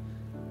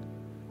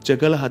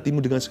 Jagalah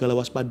hatimu dengan segala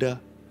waspada,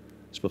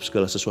 sebab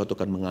segala sesuatu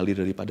akan mengalir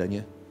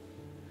daripadanya.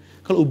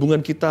 Kalau hubungan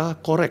kita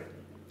korek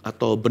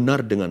atau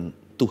benar dengan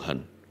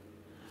Tuhan,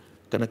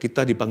 karena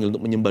kita dipanggil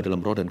untuk menyembah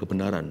dalam roh dan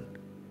kebenaran.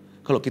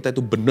 Kalau kita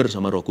itu benar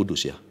sama Roh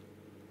Kudus ya,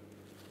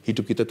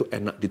 hidup kita itu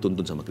enak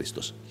dituntun sama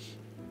Kristus.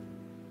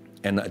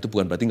 Enak itu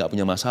bukan berarti nggak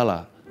punya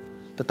masalah,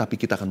 tetapi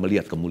kita akan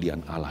melihat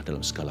kemuliaan Allah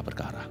dalam segala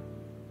perkara.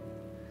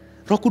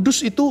 Roh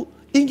Kudus itu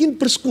ingin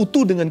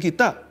bersekutu dengan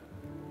kita.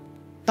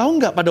 Tahu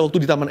nggak pada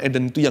waktu di Taman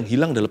Eden itu yang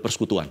hilang adalah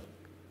persekutuan.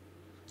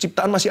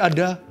 Ciptaan masih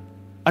ada,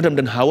 Adam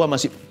dan Hawa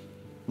masih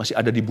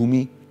ada di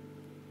bumi.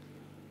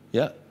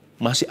 Ya,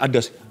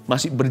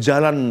 masih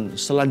berjalan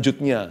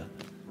selanjutnya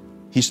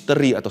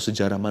history atau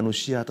sejarah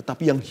manusia,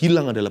 tetapi yang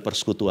hilang adalah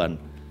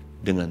persekutuan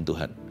dengan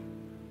Tuhan.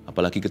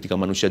 Apalagi ketika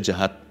manusia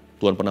jahat,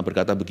 Tuhan pernah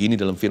berkata begini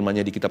dalam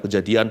firman-Nya di kitab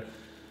Kejadian,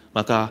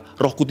 maka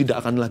rohku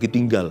tidak akan lagi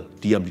tinggal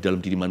diam di dalam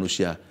diri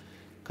manusia,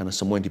 karena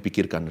semua yang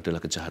dipikirkan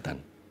adalah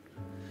kejahatan.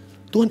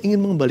 Tuhan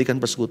ingin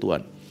mengembalikan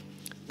persekutuan.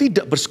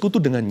 Tidak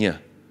bersekutu dengannya.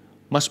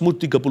 Mazmur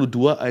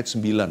 32 ayat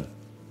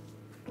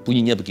 9.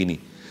 Bunyinya begini,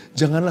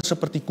 janganlah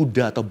seperti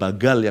kuda atau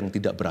bagal yang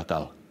tidak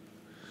berakal,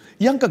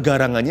 yang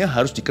kegarangannya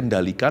harus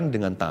dikendalikan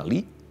dengan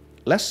tali,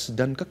 les,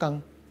 dan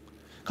kekang.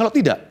 Kalau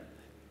tidak,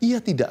 ia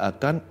tidak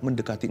akan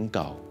mendekati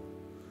engkau.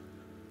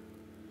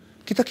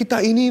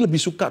 Kita ini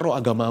lebih suka roh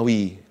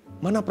agamawi.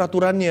 Mana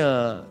peraturannya?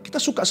 Kita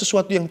suka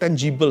sesuatu yang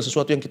tangible,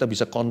 sesuatu yang kita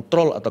bisa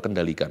kontrol atau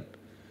kendalikan.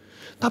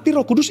 Tapi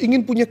Roh Kudus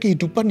ingin punya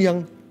kehidupan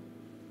yang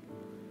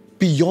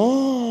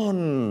beyond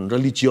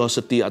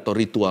non-religiosity atau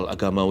ritual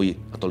agamawi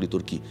atau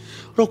liturgi.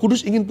 Roh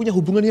Kudus ingin punya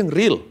hubungan yang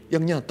real,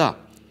 yang nyata.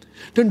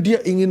 Dan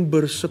dia ingin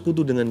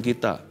bersekutu dengan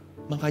kita.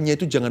 Makanya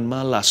itu jangan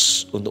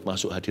malas untuk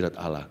masuk hadirat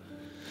Allah.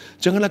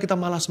 Janganlah kita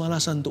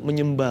malas-malasan untuk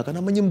menyembah.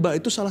 Karena menyembah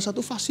itu salah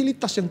satu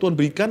fasilitas yang Tuhan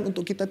berikan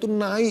untuk kita itu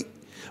naik.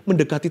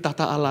 Mendekati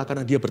tahta Allah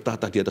karena dia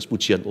bertahta di atas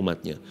pujian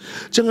umatnya.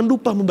 Jangan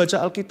lupa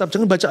membaca Alkitab.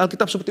 Jangan baca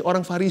Alkitab seperti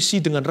orang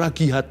Farisi dengan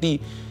ragi hati.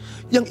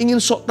 Yang ingin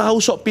sok tahu,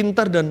 sok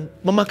pintar dan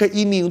memakai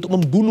ini untuk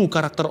membunuh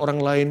karakter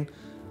orang lain.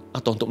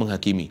 Atau untuk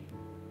menghakimi.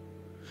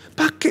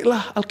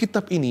 Pakailah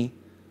Alkitab ini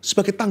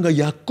sebagai tangga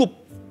Yakub.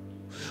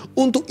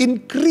 Untuk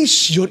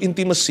increase your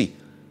intimacy.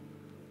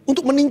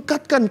 Untuk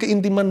meningkatkan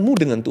keintimanmu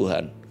dengan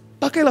Tuhan.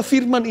 Pakailah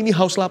firman ini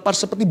haus lapar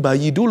seperti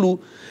bayi dulu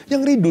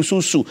yang rindu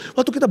susu.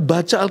 Waktu kita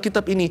baca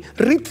Alkitab ini,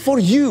 read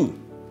for you.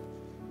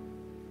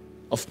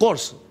 Of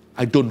course,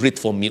 I don't read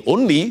for me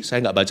only.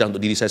 Saya nggak baca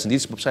untuk diri saya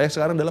sendiri, sebab saya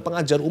sekarang adalah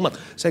pengajar umat.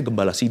 Saya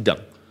gembala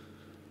sidang.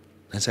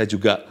 Dan saya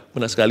juga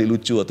pernah sekali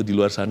lucu waktu di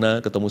luar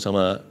sana ketemu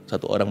sama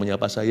satu orang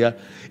menyapa saya.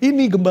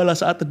 Ini gembala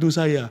saat teduh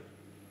saya.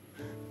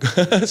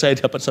 Saya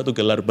dapat satu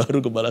gelar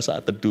baru, gembala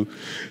saat teduh.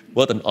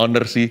 What an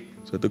honor sih,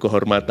 suatu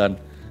kehormatan.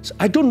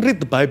 I don't read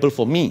the Bible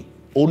for me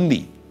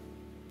only.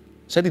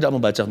 Saya tidak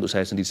membaca untuk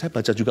saya sendiri, saya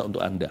baca juga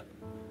untuk Anda.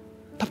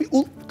 Tapi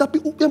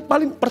yang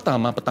paling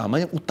pertama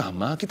yang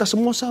utama, kita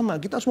semua sama.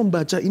 Kita harus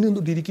membaca ini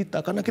untuk diri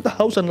kita, karena kita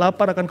haus dan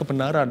lapar akan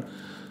kebenaran.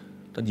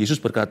 Dan Yesus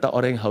berkata,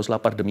 orang yang haus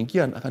lapar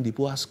demikian akan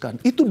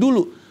dipuaskan. Itu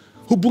dulu.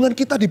 Hubungan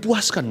kita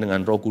dipuaskan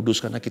dengan Roh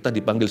Kudus karena kita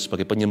dipanggil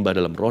sebagai penyembah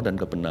dalam roh dan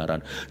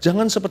kebenaran.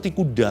 Jangan seperti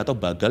kuda atau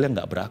bagal yang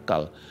nggak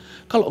berakal.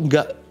 Kalau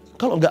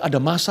nggak ada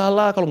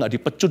masalah, kalau nggak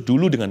dipecut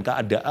dulu dengan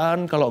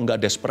keadaan, kalau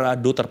nggak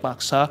desperado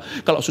terpaksa,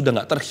 kalau sudah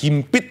nggak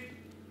terhimpit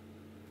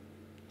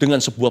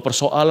dengan sebuah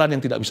persoalan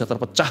yang tidak bisa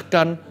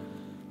terpecahkan,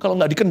 kalau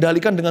nggak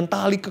dikendalikan dengan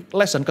tali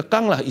les dan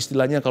kekang lah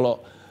istilahnya,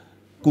 kalau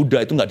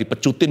kuda itu nggak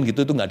dipecutin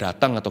gitu, itu nggak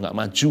datang atau nggak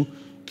maju,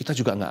 kita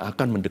juga nggak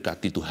akan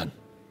mendekati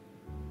Tuhan.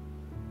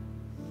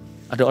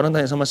 Ada orang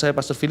tanya sama saya,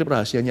 Pastor Philip,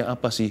 rahasianya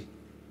apa sih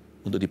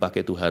untuk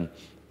dipakai Tuhan?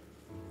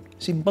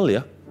 Simple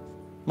ya,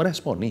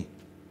 meresponi.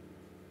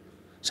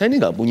 Saya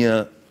ini nggak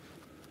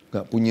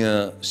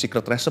punya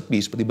secret recipe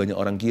seperti banyak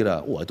orang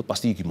kira. Wah itu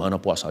pasti gimana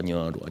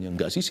puasanya, doanya.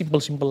 Enggak sih,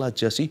 simple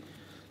aja sih.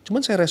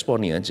 Cuman saya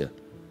responi aja.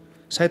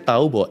 Saya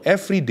tahu bahwa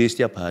every day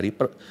setiap hari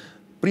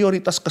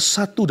prioritas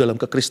kesatu dalam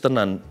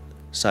kekristenan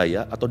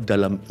saya atau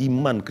dalam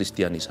iman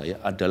Kristiani saya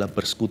adalah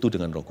bersekutu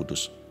dengan Roh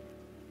Kudus.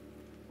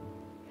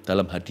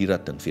 Dalam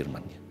hadirat dan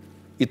firman-Nya.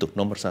 Itu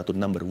nomor satu,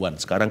 number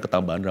one. Sekarang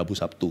ketambahan Rabu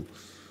Sabtu.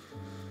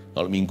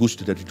 Kalau Minggu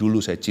sudah dari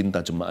dulu saya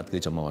cinta jemaat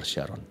Gereja Mawar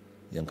Sharon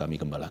yang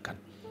kami gembalakan.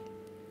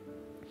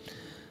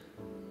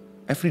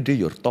 Every day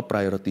your top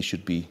priority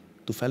should be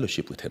to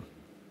fellowship with Him.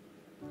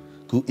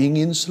 Ku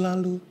ingin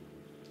selalu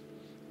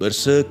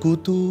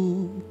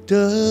bersekutu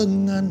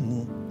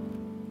denganmu,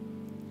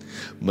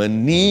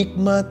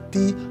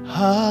 menikmati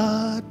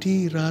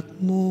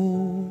hadirat-Mu.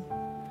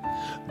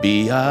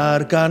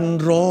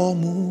 Biarkan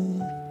Roh-Mu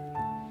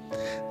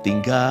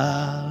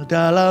tinggal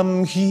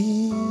dalam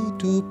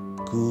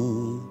hidupku.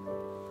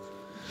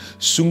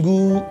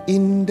 Sungguh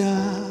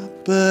indah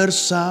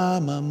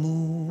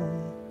bersamamu.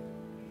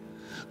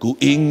 Ku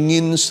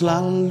ingin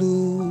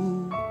selalu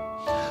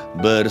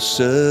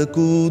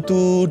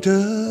bersekutu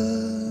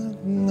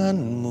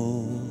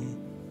denganmu,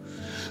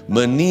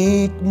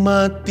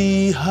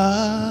 menikmati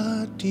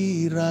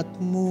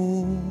hadirat-Mu.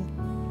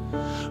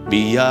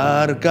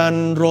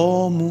 Biarkan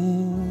Roh-Mu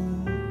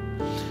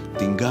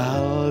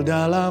tinggal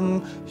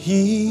dalam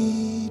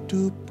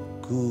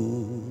hidupku.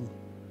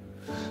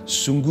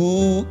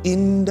 Sungguh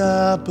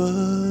indah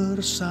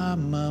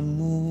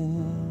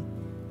bersamamu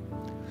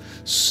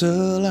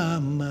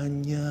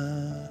selamanya.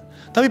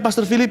 Tapi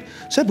Pastor Philip,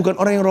 saya bukan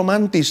orang yang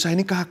romantis, saya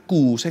ini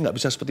kaku. Saya nggak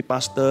bisa seperti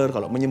pastor,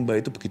 kalau menyembah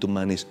itu begitu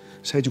manis.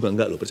 Saya juga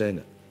nggak loh, percaya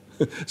nggak?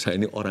 Saya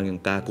ini orang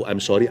yang kaku, I'm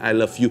sorry, I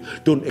love you,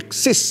 don't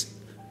exist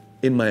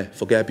in my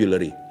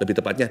vocabulary. Lebih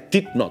tepatnya,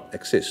 did not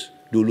exist.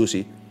 Dulu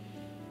sih.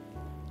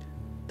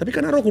 Tapi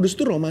karena Roh Kudus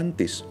itu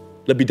romantis.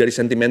 Lebih dari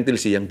sentimental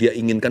sih, yang dia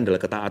inginkan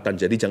adalah ketaatan.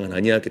 Jadi jangan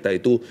hanya kita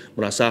itu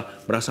merasa,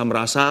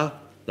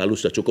 lalu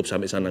sudah cukup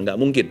sampai sana. Nggak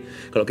mungkin.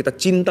 Kalau kita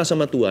cinta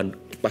sama Tuhan,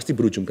 pasti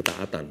berujung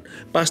ketaatan.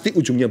 Pasti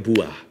ujungnya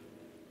buah.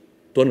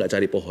 Tuhan nggak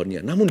cari pohonnya.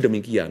 Namun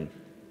demikian,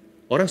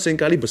 orang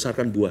seringkali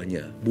besarkan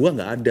buahnya. Buah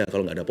nggak ada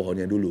kalau nggak ada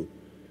pohonnya dulu.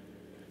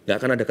 Nggak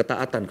akan ada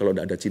ketaatan kalau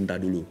nggak ada cinta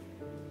dulu.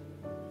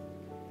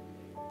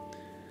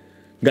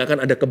 Nggak akan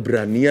ada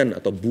keberanian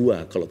atau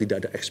buah kalau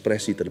tidak ada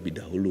ekspresi terlebih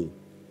dahulu.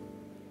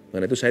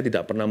 Karena itu saya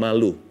tidak pernah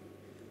malu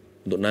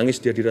untuk nangis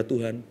di hadirat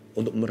Tuhan,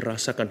 untuk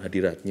merasakan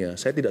hadiratnya.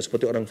 Saya tidak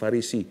seperti orang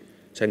Farisi.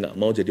 Saya nggak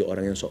mau jadi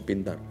orang yang sok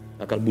pintar.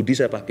 Akal budi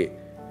saya pakai.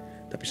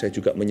 Tapi saya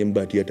juga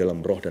menyembah Dia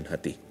dalam roh dan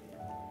hati.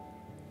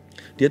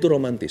 Dia itu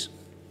romantis,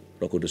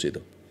 Roh Kudus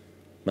itu.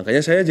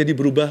 Makanya saya jadi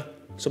berubah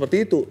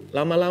seperti itu.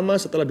 Lama-lama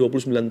setelah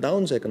 29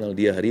 tahun saya kenal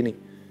Dia hari ini.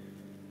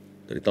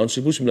 Dari tahun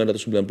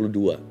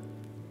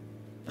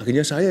 1992.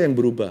 Akhirnya saya yang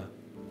berubah.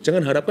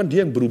 Jangan harapkan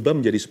Dia yang berubah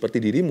menjadi seperti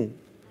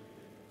dirimu.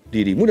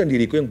 Dirimu dan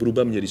diriku yang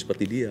berubah menjadi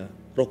seperti dia.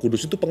 Roh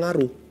Kudus itu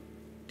pengaruh.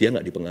 Dia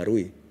nggak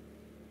dipengaruhi.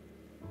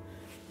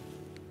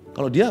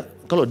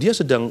 Kalau dia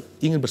sedang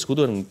ingin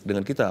bersekutu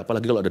dengan kita,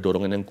 apalagi kalau ada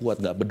dorongan yang kuat,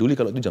 nggak peduli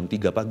kalau itu jam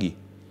 3 pagi.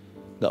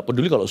 Nggak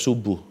peduli kalau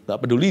subuh. Nggak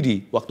peduli di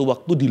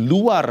waktu-waktu di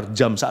luar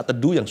jam saat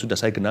teduh yang sudah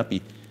saya genapi.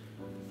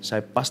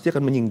 Saya pasti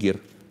akan menyingkir.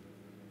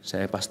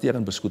 Saya pasti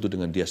akan bersekutu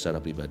dengan dia secara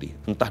pribadi.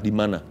 Entah di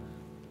mana.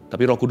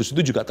 Tapi Roh Kudus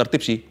itu juga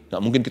tertib sih.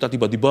 Nggak mungkin kita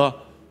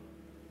tiba-tiba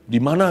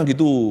di mana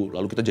gitu,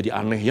 lalu kita jadi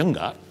aneh. Ya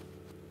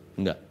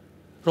enggak.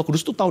 Roh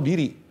Kudus itu tahu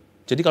diri.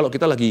 Jadi kalau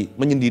kita lagi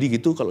menyendiri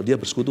gitu, kalau dia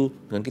bersekutu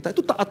dengan kita,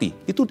 itu taati,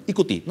 itu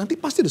ikuti. Nanti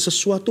pasti ada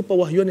sesuatu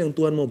pewahyuan yang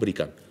Tuhan mau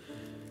berikan.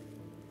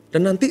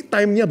 Dan nanti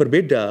time-nya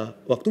berbeda,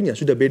 waktunya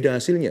sudah beda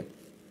hasilnya.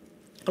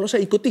 Kalau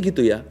saya ikuti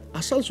gitu ya,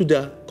 asal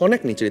sudah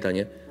connect nih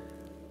ceritanya,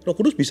 Roh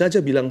Kudus bisa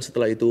aja bilang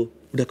setelah itu,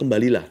 udah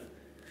kembalilah.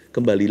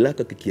 Kembalilah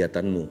ke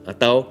kegiatanmu.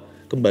 Atau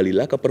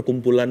kembalilah ke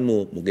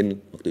perkumpulanmu.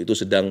 Mungkin waktu itu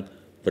sedang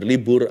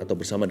berlibur atau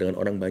bersama dengan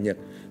orang banyak.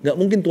 Nggak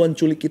mungkin Tuhan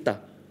culik kita.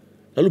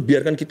 Lalu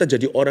biarkan kita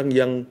jadi orang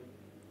yang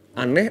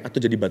aneh atau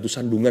jadi batu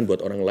sandungan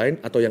buat orang lain.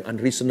 Atau yang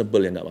unreasonable,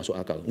 yang nggak masuk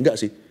akal. Enggak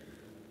sih.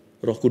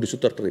 Roh Kudus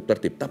itu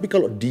tertib. Tapi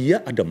kalau dia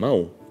ada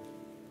mau,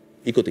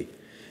 ikuti.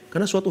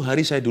 Karena suatu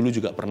hari saya dulu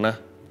juga pernah,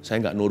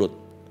 saya nggak nurut.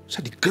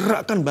 Saya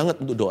digerakkan banget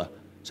untuk doa.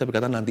 Saya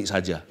berkata nanti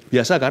saja.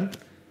 Biasa kan?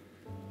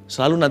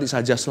 Selalu nanti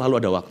saja, selalu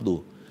ada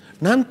waktu.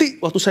 Nanti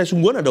waktu saya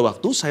sungguhan ada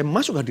waktu, saya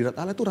masuk hadirat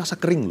Allah itu rasa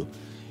kering loh.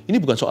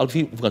 Ini bukan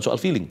soal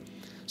feeling.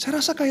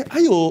 Saya rasa kayak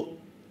ayo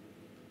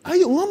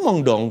ngomong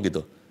dong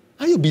gitu.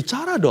 Ayo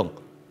bicara dong.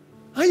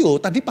 Ayo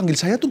tadi panggil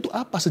saya tuh untuk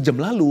apa sejam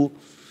lalu.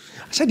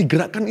 Saya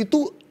digerakkan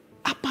itu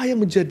apa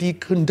yang menjadi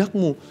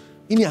kehendakmu.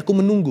 Ini aku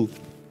menunggu.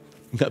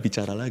 Nggak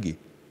bicara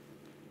lagi.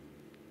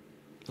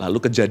 Lalu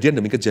kejadian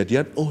demi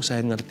kejadian, saya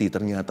ngerti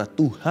ternyata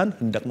Tuhan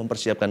hendak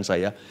mempersiapkan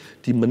saya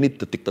di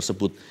menit detik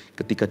tersebut.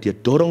 Ketika dia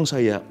dorong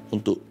saya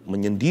untuk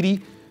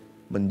menyendiri,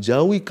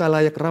 menjauhi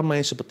kalayak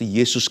ramai seperti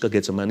Yesus ke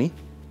Getsemani,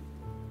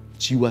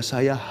 jiwa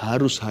saya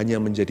harus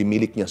hanya menjadi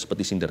miliknya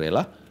seperti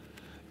Cinderella.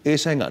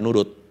 Saya nggak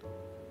nurut.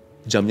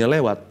 Jamnya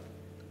lewat,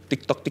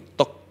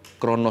 TikTok,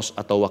 kronos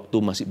atau waktu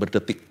masih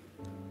berdetik.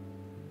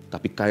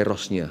 Tapi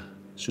kairosnya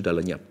sudah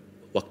lenyap,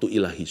 waktu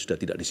ilahi sudah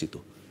tidak di situ.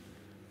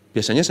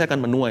 Biasanya saya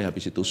akan menuai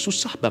habis itu.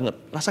 Susah banget.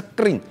 Rasa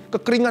kering.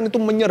 Kekeringan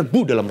itu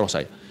menyerbu dalam roh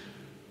saya.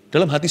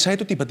 Dalam hati saya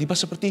itu tiba-tiba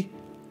seperti,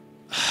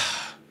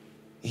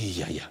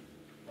 iya.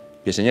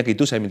 Biasanya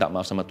gitu saya minta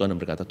maaf sama Tuhan dan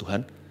berkata,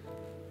 Tuhan,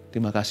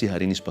 terima kasih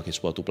hari ini sebagai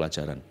suatu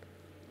pelajaran.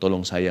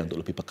 Tolong saya untuk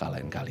lebih peka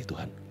lain kali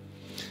Tuhan.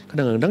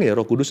 Kadang-kadang ya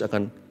Roh Kudus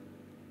akan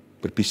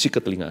berbisik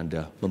ke telinga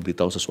Anda,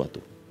 memberitahu sesuatu.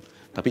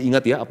 Tapi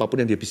ingat ya,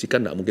 apapun yang dia bisikkan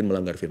tidak mungkin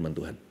melanggar firman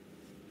Tuhan.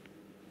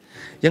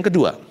 Yang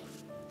kedua,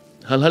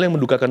 hal-hal yang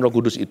mendukakan Roh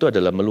Kudus itu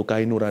adalah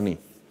melukai nurani.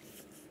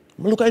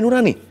 Melukai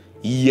nurani?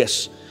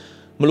 Yes.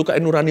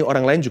 Melukai nurani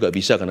orang lain juga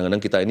bisa,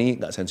 kadang-kadang kita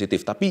ini nggak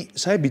sensitif. Tapi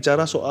saya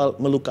bicara soal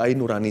melukai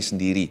nurani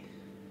sendiri.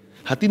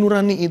 Hati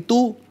nurani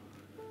itu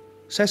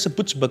saya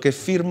sebut sebagai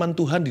firman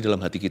Tuhan di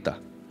dalam hati kita.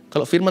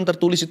 Kalau firman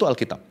tertulis itu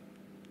Alkitab.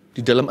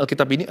 Di dalam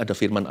Alkitab ini ada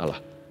firman Allah.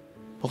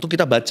 Waktu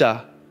kita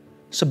baca,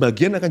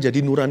 sebagian akan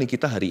jadi nurani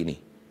kita hari ini.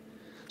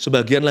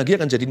 Sebagian lagi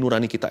akan jadi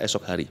nurani kita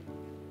esok hari.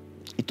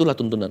 Itulah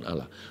tuntunan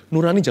Allah.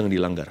 Nurani jangan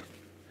dilanggar.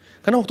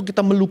 Karena waktu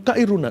kita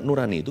melukai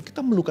nurani itu,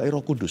 kita melukai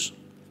Roh Kudus.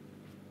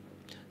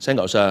 Saya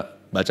nggak usah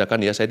bacakan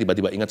ya, saya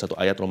tiba-tiba ingat satu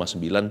ayat Roma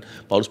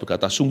 9. Paulus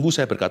berkata, sungguh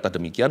saya berkata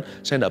demikian,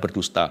 saya tidak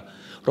berdusta.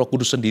 Roh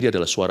Kudus sendiri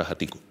adalah suara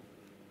hatiku.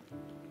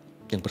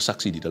 Yang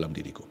bersaksi di dalam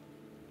diriku.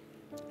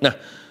 Nah,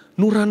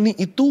 nurani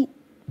itu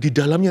di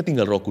dalamnya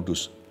tinggal Roh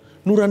Kudus.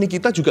 Nurani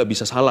kita juga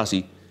bisa salah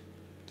sih.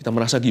 Kita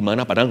merasa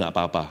gimana padahal nggak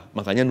apa-apa.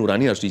 Makanya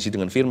nurani harus diisi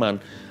dengan firman.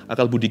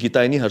 Akal budi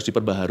kita ini harus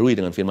diperbaharui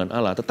dengan firman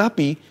Allah.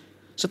 Tetapi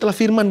setelah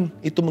firman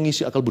itu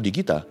mengisi akal budi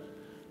kita,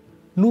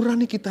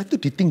 nurani kita itu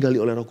ditinggali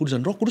oleh Roh Kudus.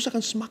 Dan Roh Kudus akan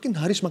semakin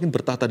hari semakin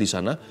bertata di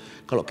sana.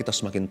 Kalau kita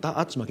semakin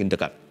taat, semakin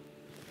dekat.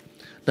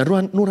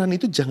 Dan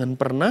nurani itu jangan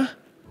pernah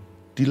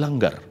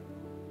dilanggar.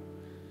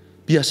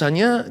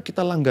 Biasanya kita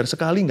langgar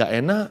sekali nggak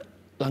enak,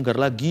 langgar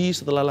lagi,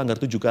 setelah langgar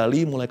 7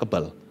 kali mulai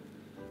kebal.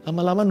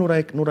 Lama-lama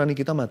nurani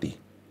kita mati.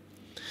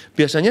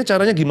 Biasanya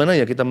caranya gimana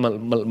ya kita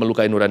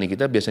melukai nurani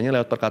kita? Biasanya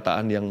lewat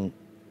perkataan yang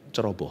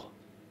ceroboh.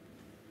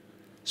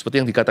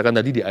 Seperti yang dikatakan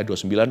tadi di ayat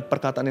 29,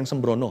 perkataan yang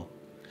sembrono.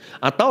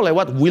 Atau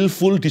lewat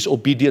willful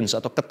disobedience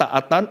atau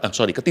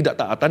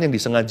ketidaktaatan yang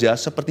disengaja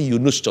seperti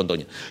Yunus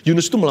contohnya.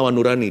 Yunus itu melawan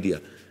nurani dia.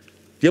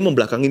 Dia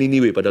membelakangi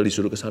Niniwe padahal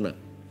disuruh ke sana.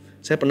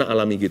 Saya pernah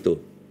alami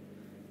gitu.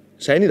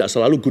 Saya ini tidak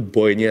selalu good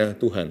boy-nya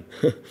Tuhan.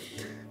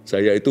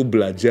 Saya itu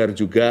belajar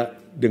juga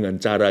dengan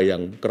cara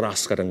yang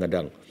keras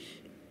kadang-kadang.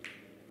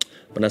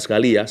 Pernah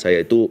sekali ya,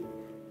 saya itu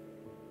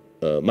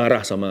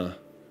marah sama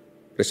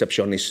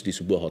resepsionis di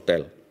sebuah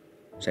hotel.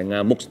 Saya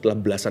ngamuk setelah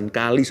belasan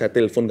kali saya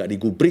telepon gak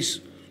digubris.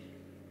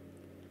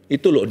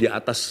 Itu loh di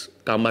atas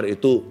kamar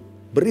itu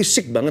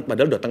berisik banget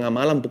padahal udah tengah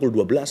malam pukul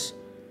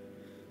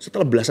 12.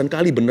 Setelah belasan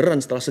kali beneran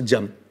setelah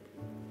sejam.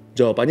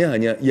 Jawabannya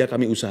hanya, ya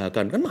kami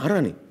usahakan. Kan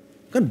marah nih.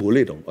 Kan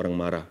boleh dong orang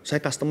marah.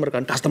 Saya customer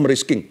kan, customer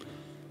is king.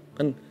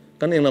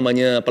 Kan yang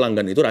namanya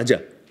pelanggan itu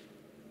raja.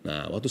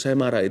 Nah, waktu saya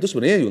marah itu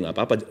sebenarnya juga nggak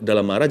apa-apa.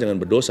 Dalam marah jangan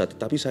berdosa,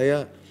 tetapi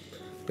saya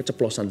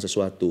keceplosan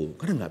sesuatu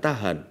karena nggak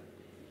tahan.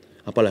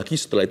 Apalagi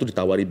setelah itu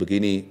ditawari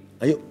begini,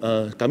 ayo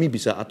kami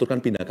bisa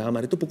aturkan pindah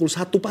kamar itu pukul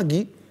 1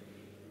 pagi.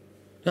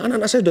 Nah,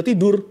 anak-anak saya sudah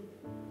tidur.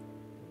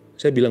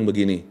 Saya bilang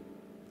begini,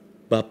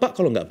 Bapak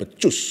kalau nggak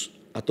becus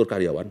atur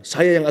karyawan,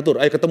 saya yang atur,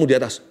 ayo ketemu di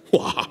atas.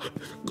 Wah,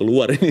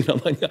 keluar ini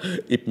namanya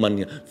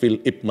Ipmannya,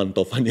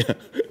 Mantofa-nya.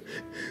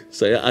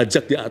 Saya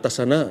ajak di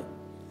atas sana,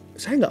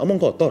 saya nggak omong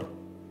kotor.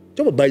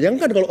 Coba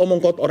bayangkan kalau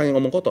omong kotor, orang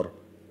yang ngomong kotor.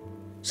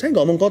 Saya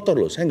nggak omong kotor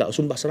loh, saya nggak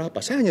sumpah serapah.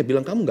 Saya hanya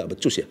bilang, kamu nggak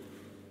becus ya?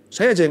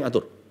 Saya aja yang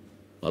atur.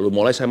 Lalu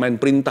mulai saya main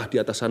perintah di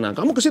atas sana,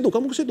 kamu ke situ,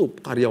 kamu ke situ.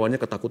 Karyawannya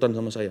ketakutan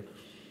sama saya.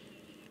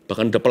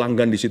 Bahkan ada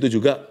pelanggan di situ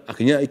juga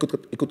akhirnya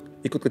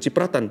ikut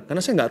kecipratan.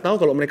 Karena saya nggak tahu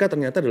kalau mereka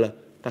ternyata adalah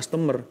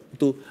customer.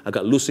 Itu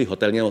agak loose sih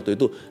hotelnya waktu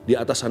itu. Di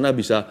atas sana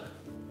bisa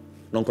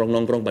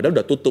nongkrong-nongkrong, padahal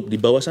udah tutup. Di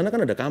bawah sana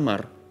kan ada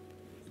kamar.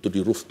 Itu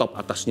di rooftop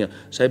atasnya.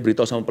 Saya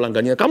beritahu sama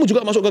pelanggannya, kamu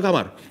juga masuk ke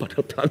kamar.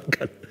 Padahal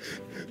pelanggan.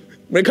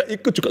 Mereka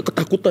ikut juga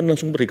ketakutan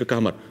langsung pergi ke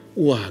kamar.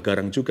 Wah,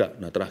 garang juga.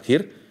 Nah,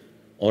 terakhir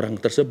orang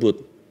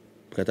tersebut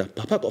berkata,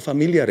 Bapak kok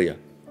familiar ya?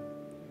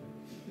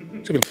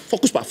 Saya bilang,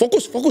 fokus Pak,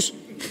 fokus.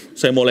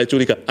 Saya mulai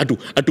curiga, aduh.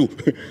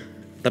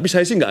 Tapi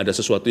saya sih nggak ada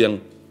sesuatu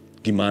yang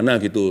gimana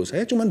gitu.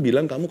 Saya cuma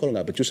bilang, kamu kalau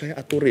nggak becus saya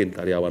aturin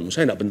karyawanmu.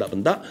 Saya nggak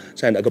bentak-bentak,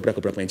 saya nggak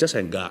gebrak-gebrak meja,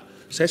 saya nggak.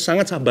 Saya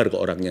sangat sabar ke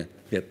orangnya.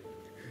 Lihat.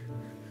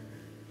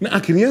 Nah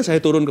akhirnya saya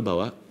turun ke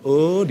bawah,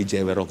 oh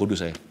dijewer Roh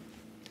Kudus saya.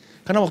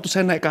 Karena waktu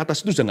saya naik ke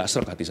atas itu sudah nggak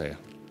seret hati saya.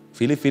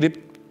 Philip,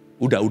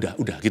 udah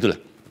gitulah.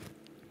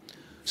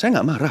 Saya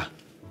nggak marah.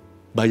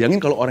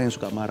 Bayangin kalau orang yang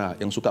suka marah,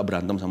 yang suka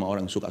berantem sama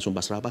orang, yang suka sumpah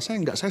serapah, saya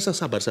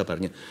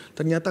sesabar-sabarnya.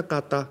 Ternyata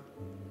kata,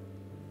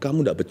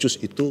 kamu nggak becus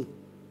itu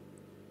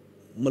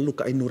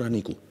melukai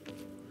nuraniku.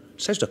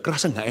 Saya sudah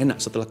kerasa nggak enak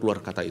setelah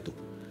keluar kata itu.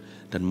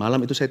 Dan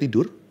malam itu saya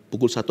tidur,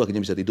 pukul 1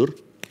 akhirnya bisa tidur,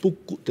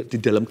 di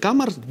dalam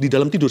kamar, di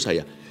dalam tidur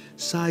saya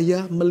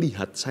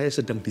melihat saya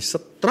sedang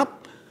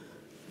disetrap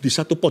di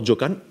satu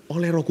pojokan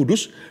oleh Roh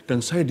Kudus,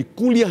 dan saya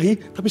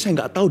dikuliahi, tapi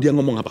saya nggak tahu dia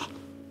ngomong apa.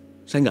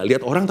 Saya nggak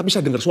lihat orang, tapi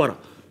saya dengar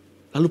suara.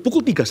 Lalu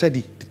pukul 3 saya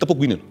ditepuk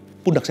begini,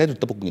 pundak saya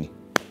ditepuk begini,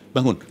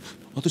 bangun.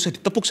 Waktu saya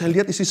ditepuk, saya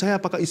lihat istri saya,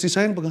 apakah istri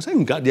saya yang pegang saya?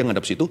 Enggak, dia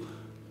ngadap situ.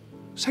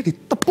 Saya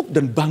ditepuk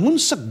dan bangun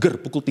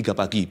seger pukul 3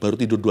 pagi, baru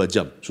tidur 2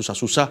 jam.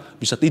 Susah-susah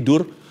bisa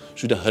tidur,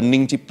 sudah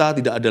hening cipta,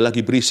 tidak ada lagi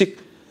berisik.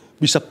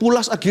 Bisa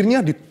pulas akhirnya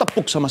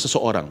ditepuk sama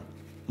seseorang.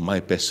 My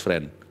best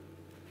friend,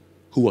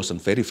 who wasn't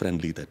very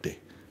friendly that day.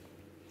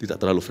 Tidak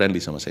terlalu friendly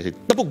sama saya.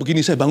 Tepuk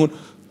begini, saya bangun.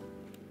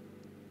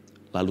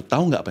 Lalu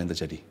tahu nggak apa yang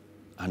terjadi?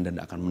 Anda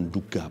tidak akan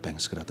menduga apa yang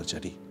segera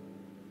terjadi.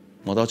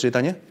 Mau tahu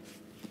ceritanya?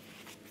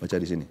 Baca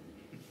di sini.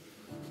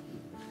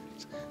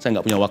 Saya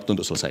nggak punya waktu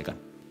untuk selesaikan.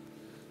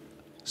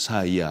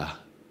 Saya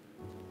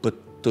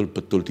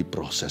betul-betul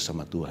diproses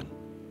sama Tuhan.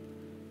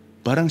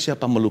 Barang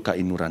siapa melukai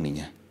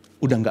nuraninya,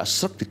 udah nggak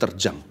seret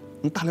diterjang.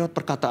 Entah lewat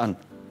perkataan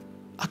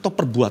atau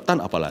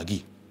perbuatan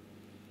apalagi.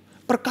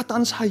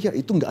 Perkataan saya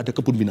itu nggak ada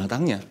kebun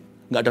binatangnya.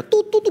 Nggak ada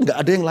tutut, nggak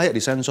ada yang layak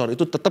disensor.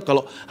 Itu tetap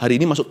kalau hari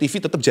ini masuk TV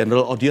tetap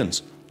general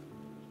audience.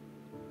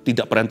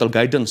 Tidak parental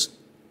guidance,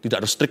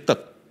 tidak restricted,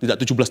 tidak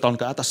 17 tahun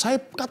ke atas. Saya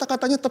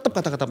kata-katanya tetap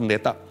kata-kata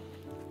pendeta.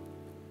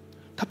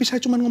 Tapi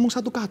saya cuma ngomong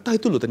satu kata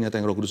itu loh ternyata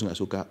yang Roh Kudus nggak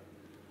suka.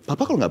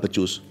 Bapak kalau nggak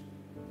becus,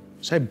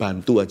 saya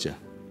bantu aja.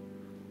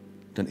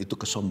 Dan itu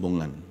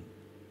kesombongan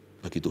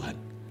bagi Tuhan.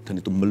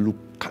 Dan itu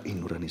melukai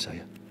nurani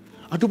saya.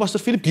 Aduh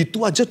Pastor Philip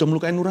gitu aja udah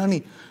melukai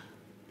nurani.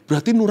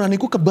 Berarti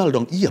nuraniku kebal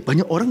dong. Iya,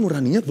 banyak orang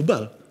nuraninya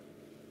bebal.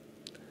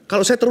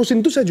 Kalau saya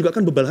terusin itu saya juga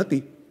akan bebal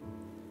hati.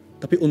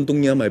 Tapi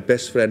untungnya my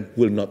best friend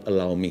will not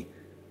allow me.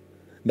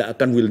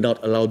 Will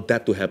not allow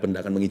that to happen.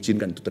 Tidak akan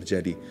mengizinkan itu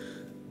terjadi.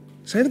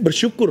 Saya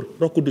bersyukur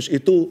Roh Kudus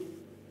itu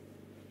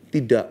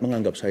tidak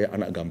menganggap saya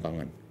anak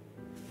gampangan.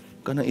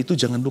 Karena itu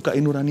jangan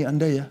lukai nurani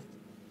Anda ya.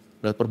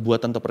 Lewat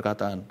perbuatan atau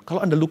perkataan. Kalau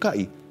Anda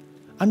lukai,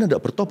 Anda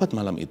tidak bertobat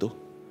malam itu.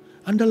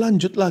 Anda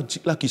lanjut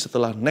lagi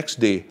setelah next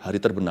day,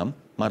 hari terbenam,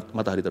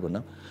 matahari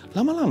terbenam.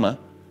 Lama-lama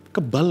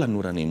kebalan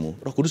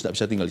nuranimu. Roh Kudus tidak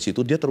bisa tinggal di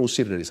situ, dia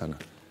terusir dari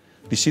sana.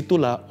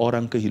 Disitulah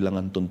orang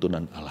kehilangan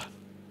tuntunan Allah.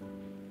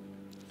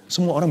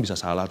 Semua orang bisa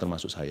salah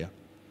termasuk saya.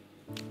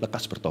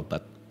 Lekas bertobat,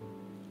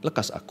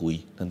 lekas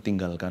akui dan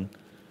tinggalkan.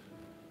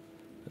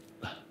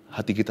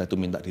 Hati kita itu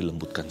minta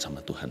dilembutkan sama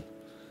Tuhan.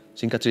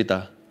 Singkat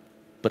cerita,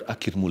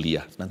 berakhir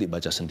mulia. Nanti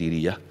baca sendiri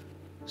ya.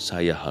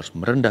 Saya harus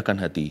merendahkan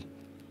hati,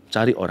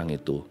 cari orang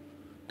itu,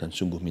 dan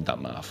sungguh minta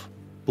maaf.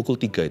 Pukul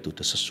 3 itu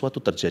ada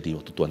sesuatu terjadi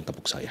waktu Tuhan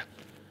tepuk saya.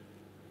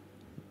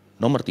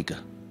 Nomor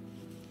 3.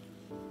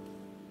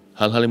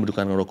 Hal-hal yang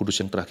mendukakan Roh Kudus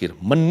yang terakhir,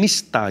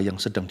 menista yang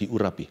sedang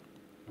diurapi.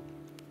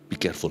 Be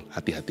careful,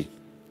 hati-hati.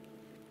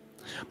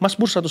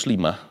 Mazmur 105,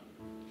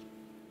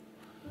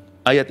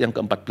 ayat yang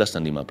ke-14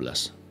 dan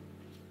 15.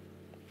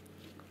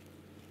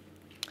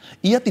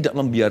 Ia tidak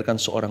membiarkan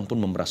seorang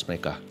pun memeras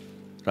mereka.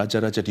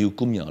 Raja-raja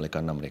dihukumnya oleh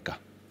karena mereka.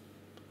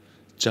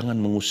 Jangan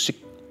mengusik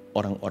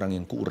orang-orang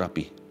yang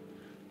kuurapi.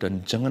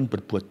 Dan jangan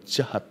berbuat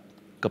jahat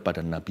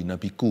kepada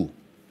nabi-nabiku.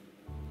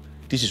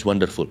 This is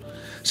wonderful.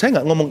 Saya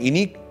nggak ngomong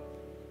ini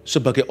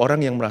sebagai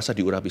orang yang merasa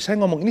diurapi. Saya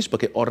ngomong ini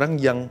sebagai orang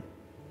yang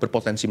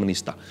berpotensi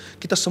menista.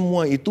 Kita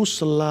semua itu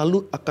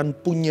selalu akan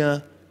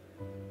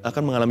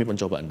mengalami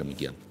pencobaan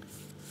demikian.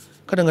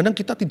 Kadang-kadang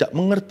kita tidak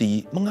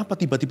mengerti mengapa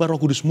tiba-tiba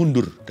Roh Kudus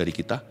mundur dari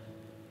kita.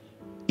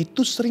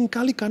 Itu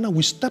seringkali karena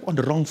we step on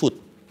the wrong foot.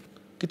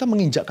 Kita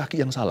menginjak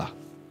kaki yang salah.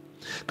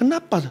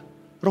 Kenapa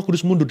Roh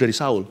Kudus mundur dari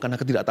Saul? Karena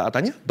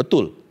ketidaktaatannya?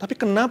 Betul. Tapi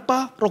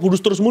kenapa Roh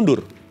Kudus terus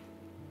mundur?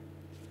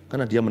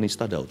 Karena dia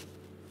menista Daud.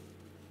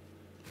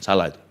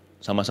 Salah itu.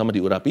 Sama-sama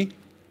diurapi,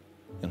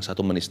 yang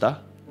satu menista,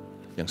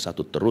 yang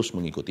satu terus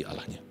mengikuti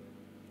Allahnya.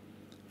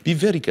 Be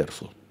very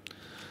careful.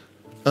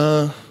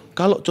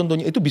 Kalau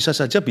contohnya itu bisa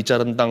saja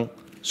bicara tentang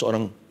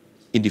seorang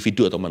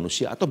individu atau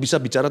manusia, atau bisa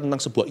bicara tentang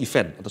sebuah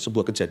event atau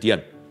sebuah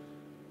kejadian,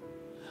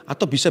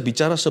 atau bisa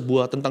bicara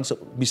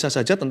bisa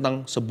saja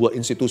tentang sebuah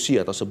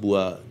institusi atau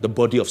the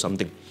body of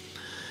something.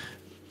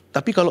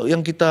 Tapi kalau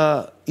yang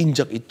kita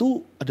injak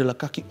itu adalah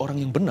kaki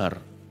orang yang benar,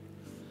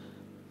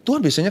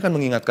 Tuhan biasanya akan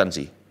mengingatkan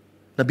sih.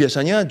 Nah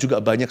biasanya juga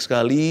banyak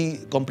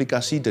sekali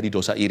komplikasi dari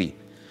dosa iri.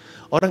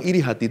 Orang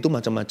iri hati itu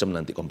macam-macam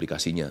nanti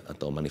komplikasinya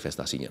atau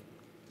manifestasinya.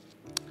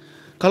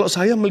 Kalau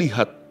saya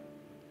melihat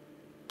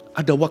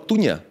ada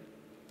waktunya,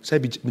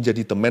 saya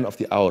menjadi the man of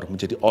the hour,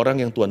 menjadi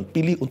orang yang Tuhan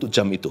pilih untuk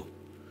jam itu.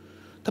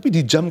 Tapi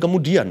di jam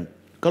kemudian,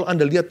 kalau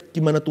Anda lihat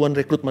gimana Tuhan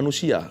rekrut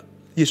manusia,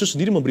 Yesus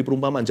sendiri memberi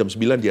perumpamaan, jam 9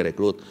 dia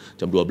rekrut,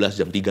 jam 12,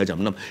 jam 3, jam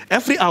 6.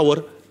 Every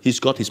hour,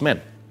 he's got his man.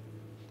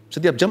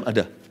 Setiap jam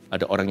ada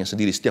orangnya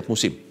sendiri, setiap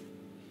musim.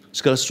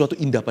 Segala sesuatu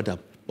indah pada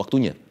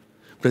waktunya.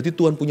 Berarti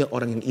Tuhan punya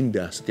orang yang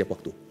indah setiap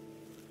waktu.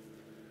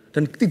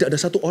 Dan tidak ada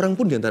satu orang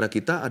pun di antara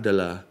kita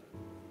adalah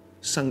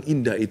sang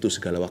indah itu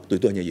segala waktu,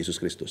 itu hanya Yesus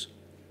Kristus.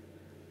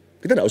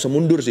 Kita tidak usah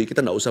mundur sih, kita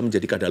tidak usah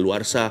menjadi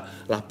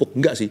kadaluarsa, lapuk,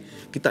 enggak sih.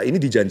 Kita ini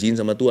dijanjiin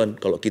sama Tuhan,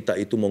 kalau kita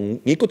itu mau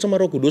ngikut sama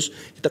Roh Kudus,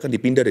 kita akan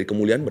dipindah dari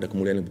kemuliaan pada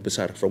kemuliaan yang lebih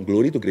besar, from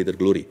glory to greater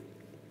glory.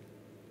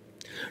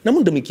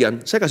 Namun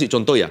demikian, saya kasih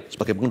contoh ya,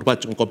 sebagai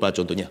pengkhotbah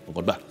contohnya,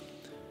 pengkhotbah.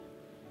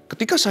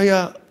 Ketika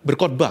saya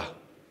berkhotbah,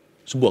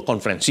 sebuah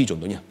konferensi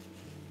contohnya,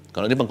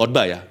 kalau ini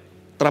pengkhotbah ya,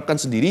 terapkan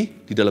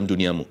sendiri di dalam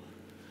duniamu.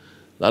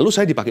 Lalu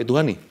saya dipakai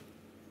Tuhan nih,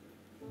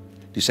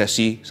 di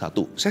sesi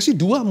 1. Sesi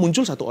 2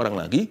 muncul satu orang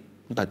lagi,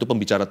 entah itu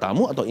pembicara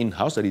tamu atau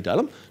in-house dari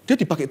dalam, dia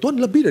dipakai Tuhan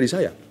lebih dari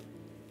saya.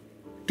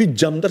 Di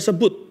jam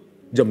tersebut,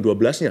 jam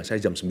 12-nya, saya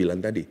jam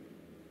 9 tadi.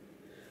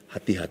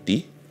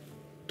 Hati-hati,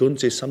 don't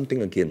say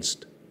something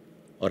against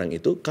orang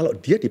itu. Kalau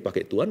dia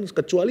dipakai Tuhan,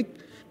 kecuali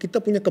kita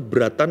punya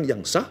keberatan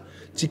yang sah,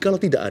 jikalau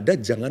tidak ada,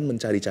 jangan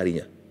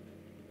mencari-carinya.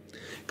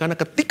 Karena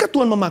ketika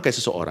Tuhan memakai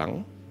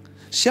seseorang,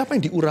 siapa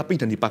yang diurapi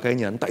dan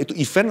dipakainya, entah itu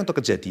event atau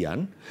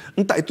kejadian,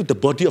 entah itu the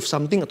body of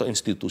something atau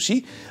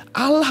institusi,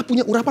 Allah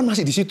punya urapan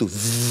masih di situ.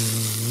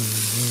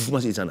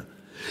 Masih di sana.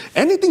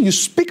 Anything you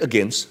speak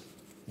against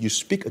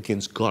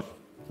God,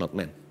 not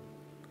man.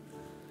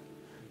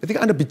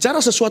 Ketika Anda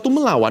bicara sesuatu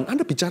melawan,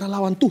 Anda bicara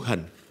lawan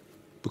Tuhan,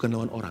 bukan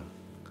lawan orang.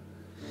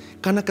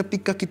 Karena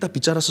ketika kita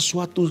bicara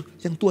sesuatu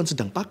yang Tuhan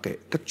sedang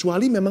pakai,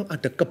 kecuali memang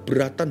ada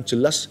keberatan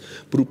jelas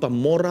berupa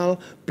moral,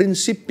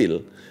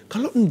 prinsipil.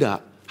 Kalau enggak,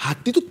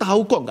 hati itu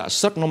tahu kok, nggak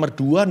serk. Nomor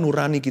 2,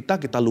 nurani kita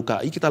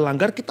lukai, kita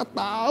langgar, kita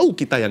tahu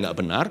kita yang nggak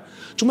benar.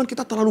 Cuman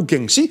kita terlalu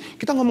gengsi,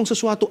 kita ngomong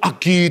sesuatu,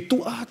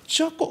 gitu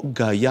aja kok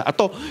gaya.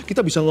 Atau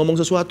kita bisa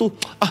ngomong sesuatu,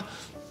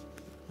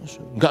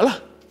 enggak lah,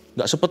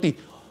 nggak seperti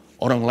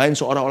orang lain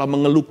seolah-olah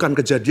mengeluhkan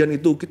kejadian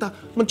itu. Kita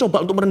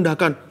mencoba untuk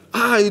merendahkan,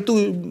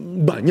 itu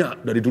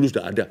banyak, dari dulu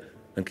sudah ada.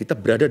 Dan kita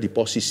berada di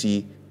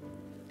posisi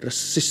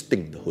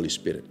resisting the Holy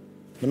Spirit,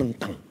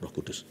 menentang Roh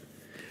Kudus.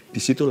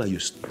 Disitulah you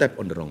step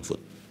on the wrong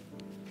foot.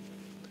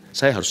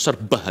 Saya harus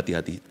serba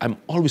hati-hati. I'm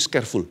always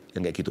careful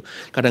yang kayak gitu.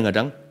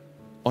 Kadang-kadang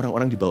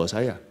orang-orang di bawah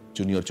saya,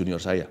 junior-junior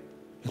saya,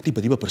 yang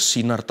tiba-tiba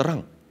bersinar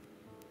terang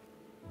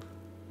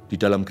di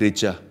dalam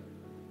gereja,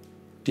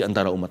 di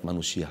antara umat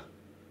manusia.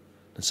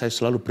 Dan saya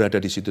selalu berada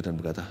di situ dan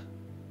berkata,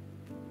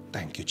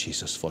 thank you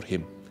Jesus for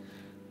him.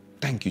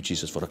 Thank you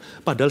Jesus for him.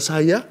 Padahal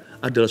saya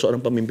adalah seorang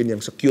pemimpin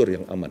yang secure,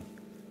 yang aman.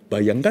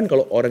 Bayangkan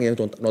kalau orang yang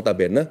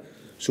notabene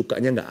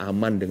sukanya nggak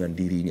aman dengan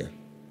dirinya.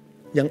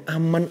 Yang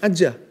aman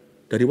aja.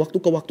 Dari waktu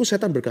ke waktu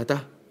setan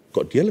berkata,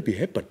 kok dia lebih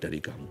hebat dari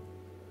kamu?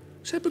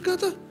 Saya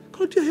berkata,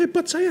 kalau dia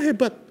hebat, saya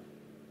hebat.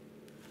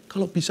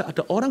 Kalau bisa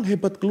ada orang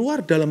hebat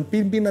keluar dalam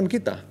pimpinan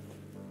kita,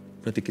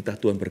 berarti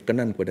Tuhan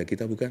berkenan kepada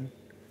kita, bukan?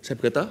 Saya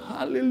berkata,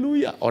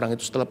 haleluya. Orang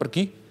itu setelah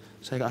pergi,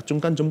 saya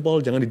acungkan jempol,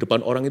 jangan di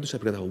depan orang itu.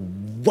 Saya berkata,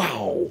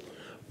 wow,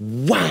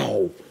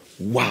 wow,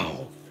 wow.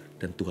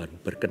 Dan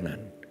Tuhan berkenan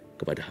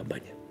kepada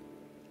hambanya.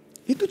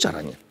 Itu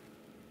caranya.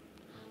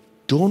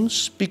 Don't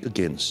speak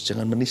against,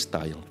 jangan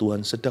menista yang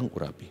Tuhan sedang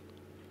urapi.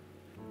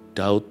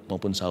 Daud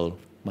maupun Saul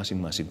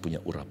masing-masing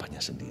punya urapannya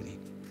sendiri.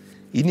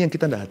 Ini yang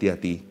kita tidak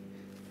hati-hati.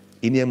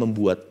 Ini yang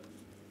membuat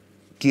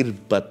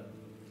kirbat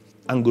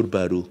anggur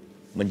baru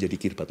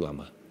menjadi kirbat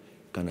lama.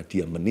 Karena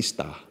dia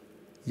menista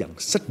yang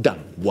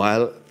sedang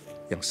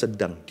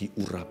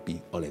diurapi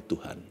oleh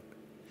Tuhan.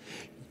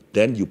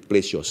 Then you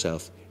place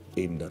yourself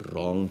in the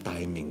wrong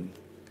timing.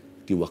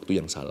 Di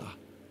waktu yang salah.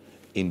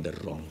 In the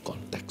wrong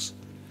context.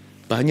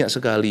 Banyak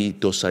sekali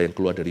dosa yang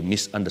keluar dari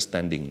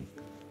misunderstanding,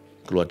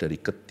 keluar dari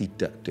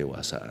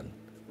ketidakdewasaan.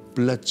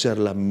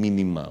 Belajarlah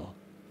minimal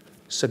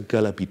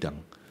segala bidang.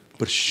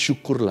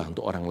 Bersyukurlah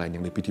untuk orang lain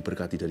yang lebih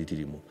diberkati dari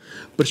dirimu.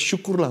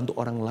 Bersyukurlah untuk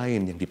orang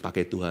lain yang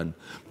dipakai Tuhan.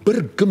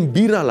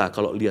 Bergembiralah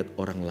kalau lihat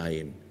orang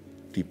lain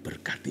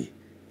diberkati.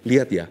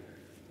 Lihat ya,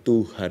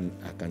 Tuhan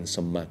akan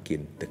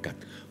semakin dekat.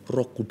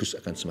 Roh Kudus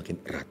akan semakin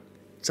erat.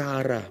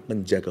 Cara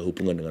menjaga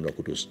hubungan dengan Roh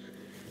Kudus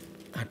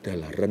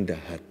adalah rendah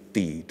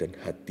hati dan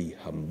hati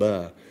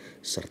hamba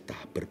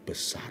serta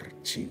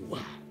berbesar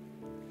jiwa.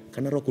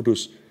 Karena Roh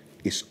Kudus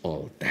is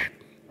all that.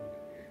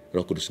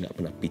 Roh Kudus nggak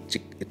pernah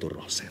picik, itu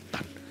roh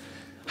setan.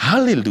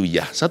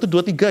 Haleluya. 1,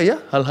 2, 3 ya.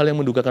 Hal-hal yang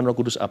mendukakan Roh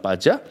Kudus apa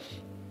aja?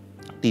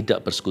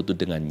 Tidak bersekutu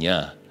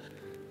dengannya.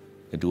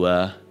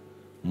 Kedua,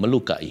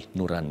 melukai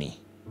nurani.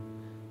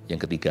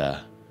 Yang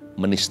ketiga,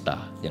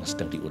 menista yang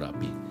sedang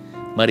diurapi.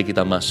 Mari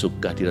kita masuk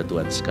ke hadirat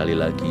Tuhan sekali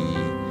lagi.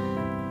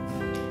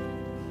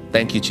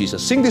 Thank you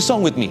Jesus. Sing this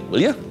song with me,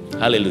 will ya?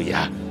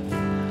 Haleluya.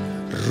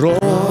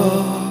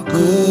 Roh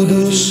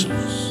Kudus,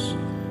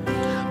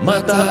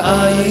 mata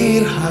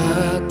air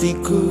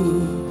hatiku.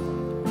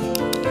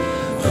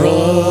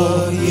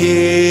 Roh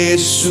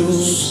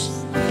Yesus,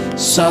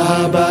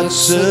 sahabat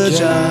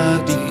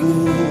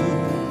sejatiku.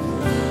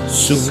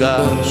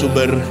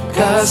 Sumber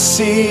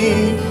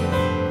kasih,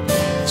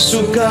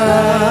 sukacita,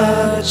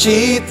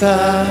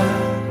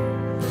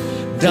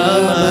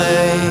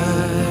 damai,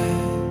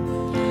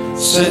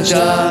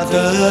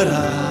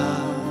 sejahtera,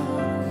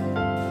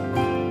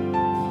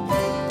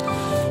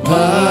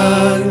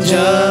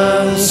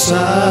 panjang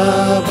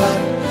sabar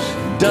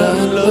dan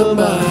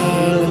lemah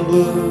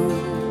lembut,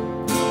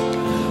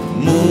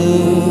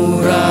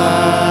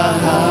 murah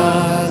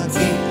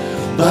hati,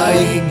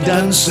 baik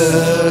dan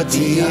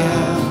setia,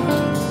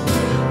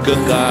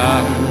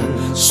 kekal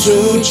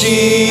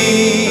suci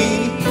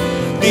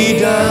di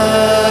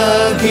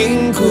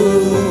dagingku,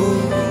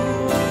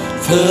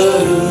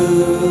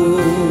 terus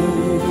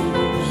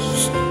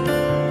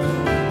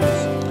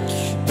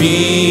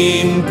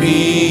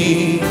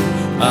pimpin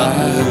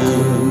aku.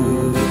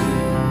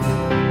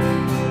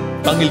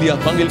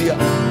 Panggil dia,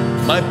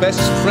 my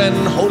best friend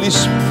Holy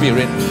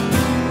Spirit.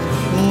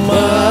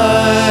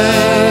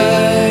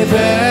 My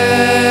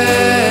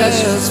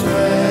best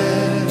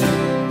friend,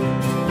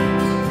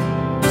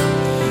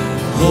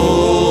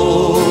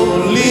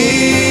 Holy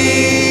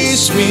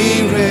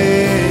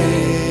Spirit,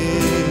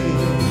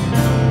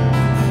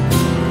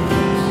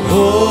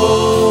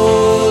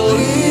 Holy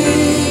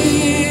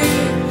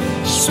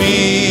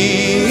Spirit,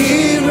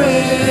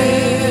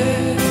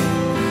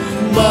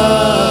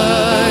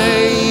 my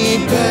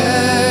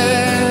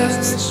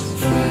best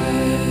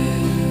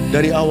friend.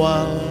 Dari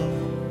awal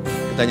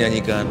kita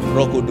nyanyikan,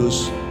 Roh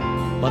Kudus,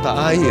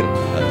 mata air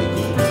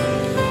hatiku.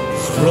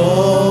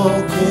 Roh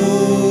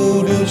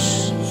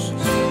Kudus,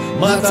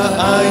 mata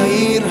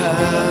air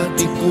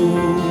hatiku.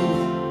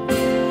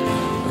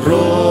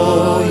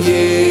 Roh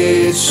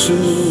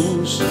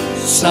Yesus,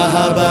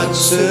 sahabat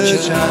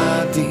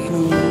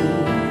sejatiku.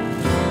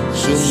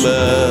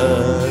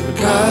 Sumber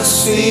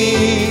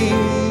kasih,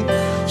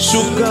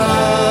 sukacita,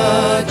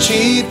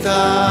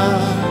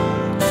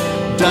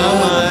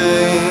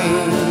 damai,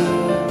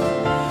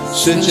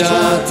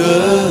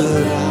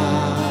 sejahtera,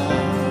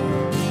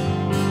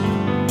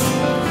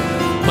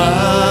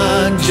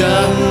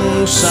 panjang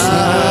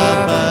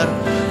sabar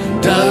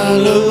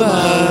dan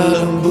lemah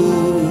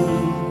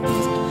lembut,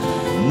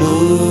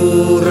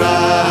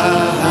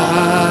 murah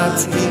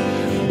hati,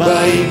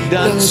 baik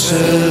dan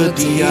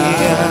setia,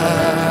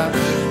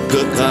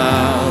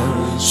 kekal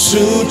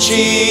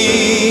suci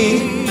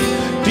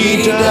di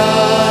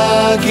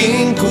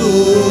dagingku,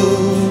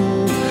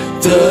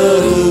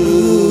 terus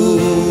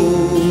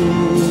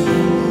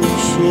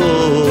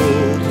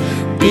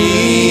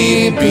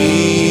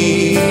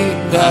pimpin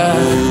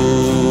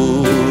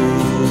aku.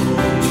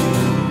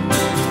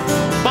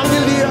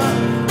 Panggil dia.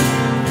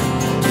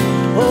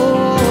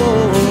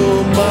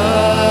 Oh,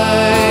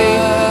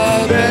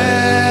 my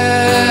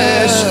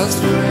best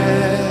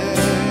friend,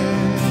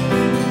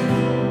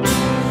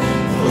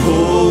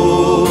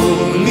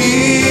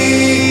 Holy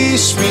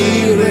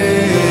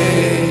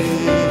Spirit,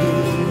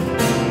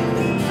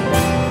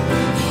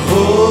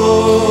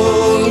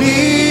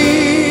 Holy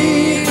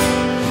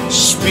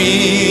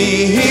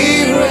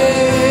Spirit,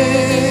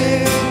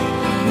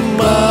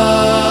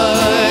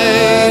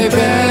 my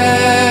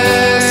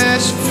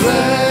best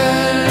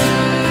friend,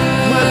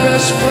 my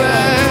best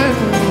friend,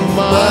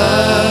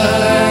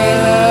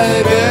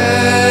 my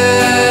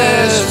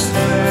best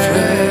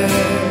friend,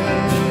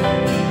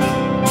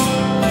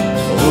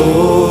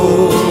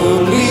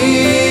 Holy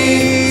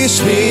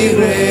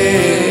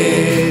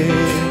Spirit,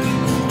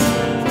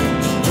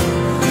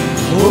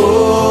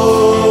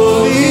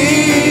 Holy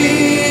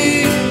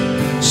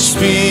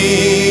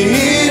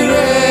Spirit,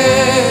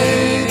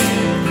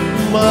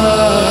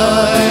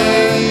 my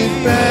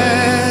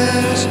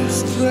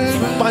best friend.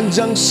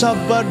 Panjang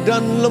sabar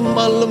dan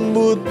lemah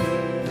lembut.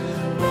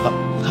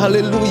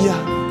 Haleluya.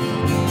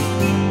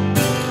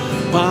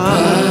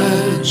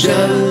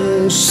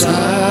 Panjang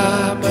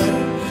sabar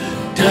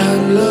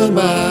dan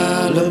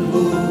lemah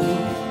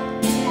lembut,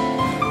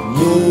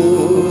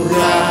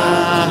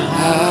 murah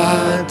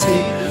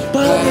hati,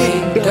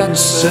 baik dan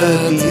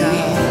setia.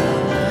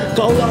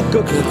 Kaulah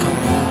kekal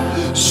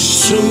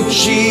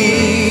suci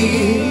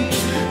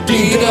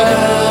di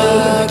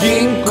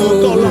dagingku,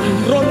 kaulah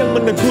roh yang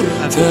menegur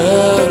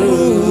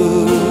terus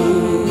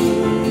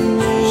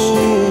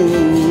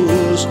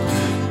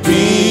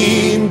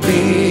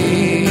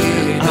pimpin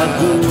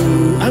aku.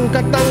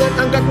 Angkat tangan,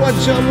 angkat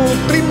wajahmu,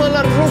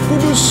 terimalah Roh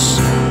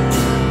Kudus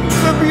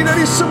lebih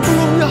dari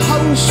sebelumnya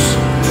haus.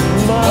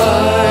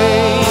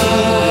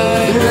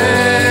 My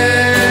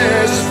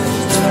best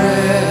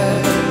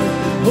friend,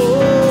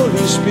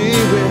 Holy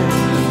Spirit,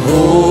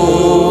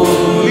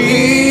 Holy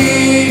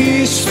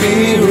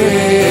Spirit,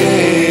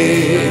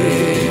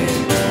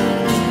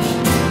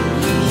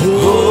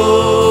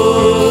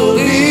 Holy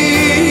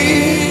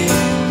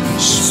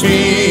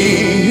Spirit,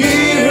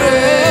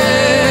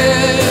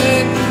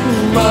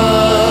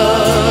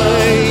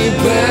 my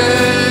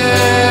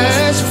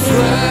best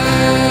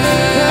friend,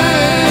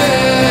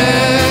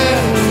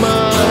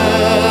 my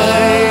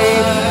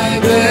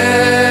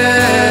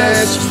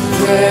best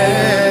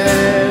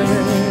friend,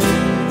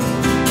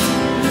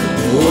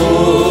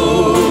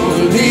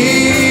 Holy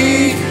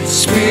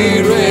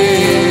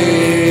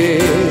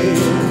Spirit,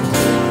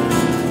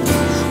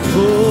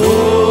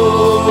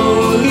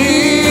 Holy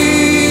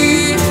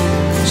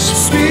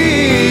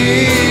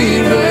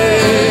Spirit,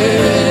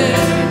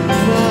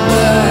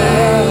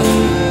 my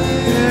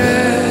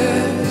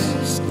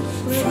best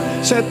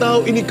friend. Saya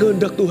tahu ini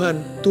kehendak Tuhan.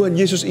 Tuhan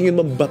Yesus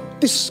ingin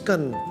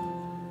membaptiskan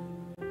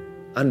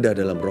Anda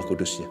dalam Roh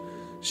Kudus-Nya.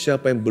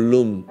 Siapa yang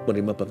belum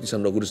menerima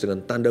baptisan Roh Kudus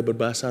dengan tanda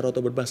berbahasa roh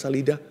atau berbahasa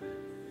lidah,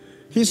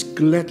 He's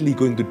gladly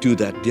going to do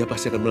that. Dia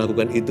pasti akan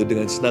melakukan itu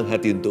dengan senang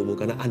hati untukmu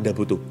karena Anda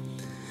butuh.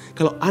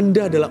 Kalau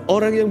Anda adalah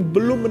orang yang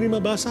belum menerima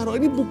bahasa roh,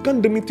 ini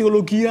bukan demi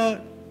teologi ya.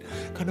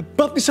 Karena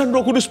baptisan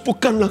Roh Kudus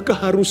bukanlah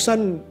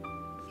keharusan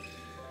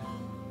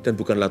dan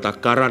bukanlah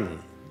takaran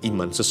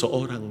iman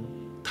seseorang,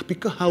 tapi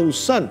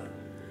kehausan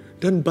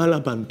dan bala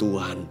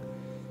bantuan.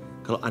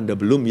 Kalau Anda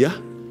belum ya,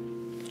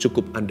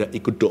 cukup Anda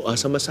ikut doa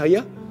sama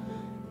saya.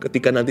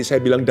 Ketika nanti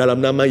saya bilang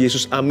dalam nama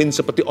Yesus amin,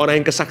 seperti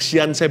orang yang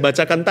kesaksian saya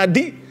bacakan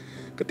tadi.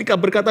 Ketika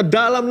berkata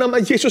dalam nama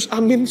Yesus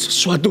amin,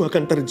 sesuatu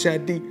akan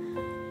terjadi.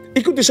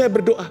 Ikuti saya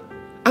berdoa.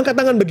 Angkat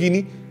tangan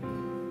begini.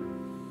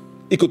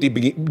 Ikuti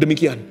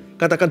demikian.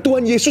 Katakan,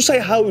 Tuhan Yesus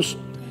saya haus.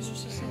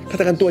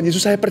 Katakan, Tuhan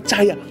Yesus saya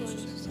percaya.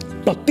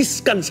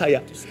 Baptiskan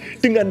saya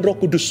dengan Roh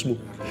Kudus-Mu.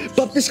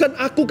 Baptiskan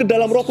aku ke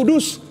dalam Roh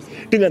Kudus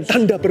dengan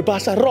tanda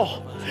berbahasa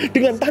roh,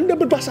 dengan tanda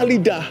berbahasa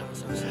lidah.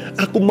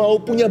 Aku mau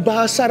punya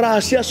bahasa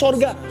rahasia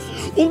sorga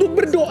untuk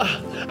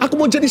berdoa. Aku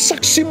mau jadi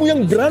saksimu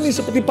yang berani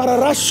seperti para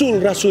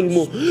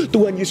rasul-rasulmu.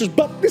 Tuhan Yesus,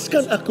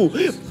 baptiskan aku,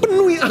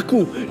 penuhi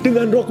aku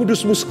dengan Roh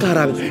Kudus-Mu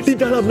sekarang di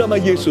dalam nama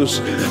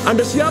Yesus.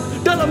 Anda siap?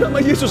 Dalam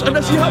nama Yesus.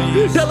 Anda siap?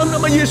 Dalam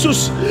nama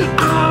Yesus.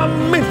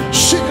 Amin.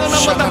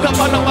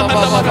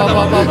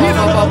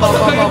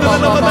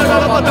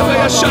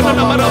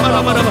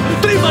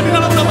 Terima di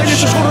dalam nama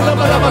Yesus.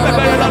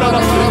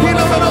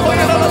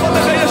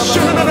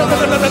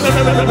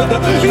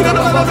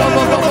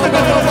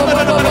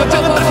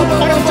 Jangan takut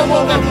orang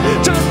cemoohkan,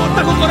 jangan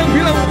takut orang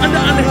bilang Anda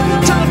aneh,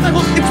 jangan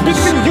takut. It's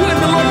between you and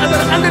the Lord,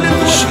 antara Anda dan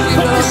Tuhan.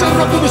 Baptisan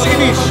Roh Kudus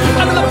ini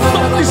adalah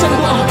baptisan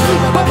doa,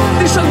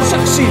 baptisan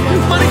saksi.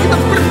 Mari kita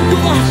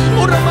berdoa.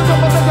 Orang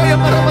mata kaya,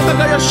 para mata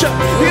kaya syah,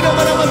 tidak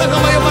para mata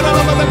kaya, para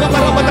mata kaya,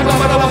 para mata kaya,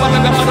 para mata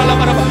kaya, para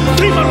mata kaya.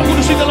 Terima Roh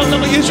Kudus di dalam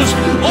nama Yesus.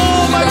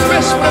 Oh my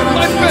best friend,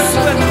 my best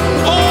friend.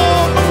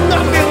 Oh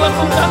mengalirlah,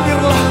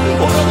 mengalirlah.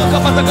 Orang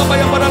mata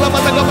kaya, para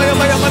mata kaya,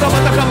 para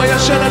mata kaya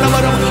syah,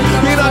 nama nama.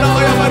 Tidak nama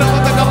ya, para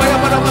mata kaya,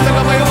 para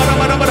mata kaya, para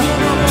mata kaya.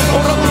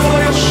 Orang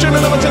kaya syah,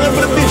 nama. Jangan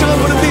berhenti, jangan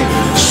berhenti.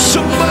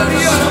 Sembah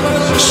Dia,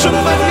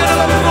 sembah Dia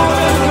dalam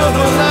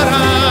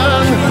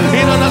kebenaran.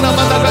 Ina nama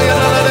mata kaya,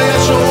 nama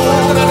Yesus.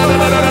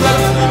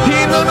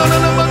 Ina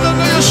nama mata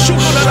kaya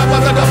syukur, nama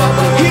mata kaya.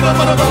 Ina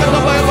para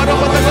mata kaya, para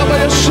mata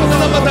kaya syukur,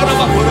 nama mata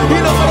kaya.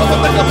 Ina para mata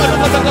kaya, para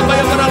mata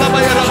kaya, para nama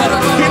ya.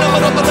 Ina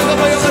para mata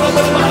kaya, para mata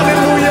kaya.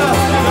 Haleluya.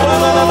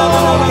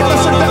 Oh, kita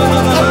sedang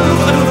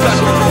mengadukan,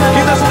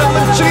 kita sedang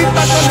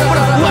menceritakan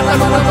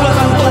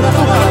perbuatan-perbuatan Tuhan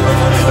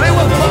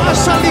lewat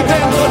bahasa lidah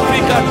yang Tuhan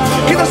berikan.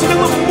 Kita sedang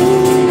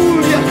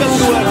memuliakan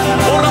Tuhan.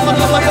 Orang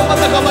mata kaya,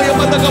 mata kaya,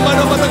 mata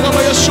kaya, mata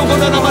kaya syukur,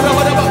 nama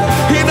nama.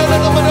 Ina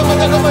nama mata kaya,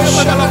 mata kaya,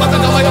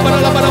 para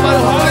nama.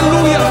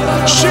 Haleluya.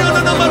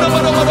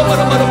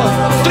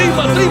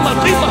 Terima, terima,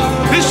 terima.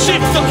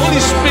 Receive the Holy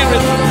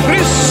Spirit.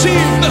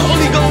 Receive the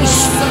Holy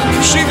Ghost.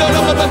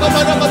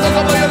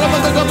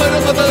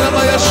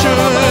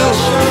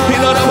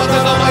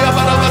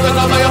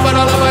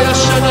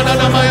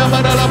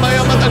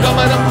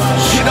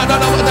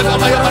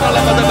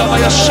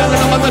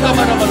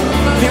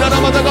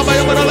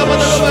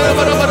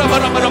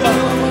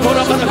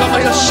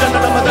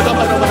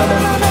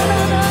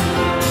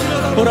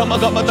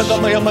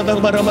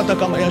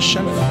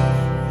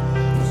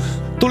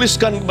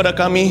 Tuliskan kepada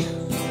kami,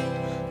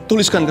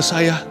 Tuliskan ke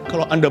saya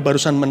kalau Anda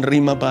barusan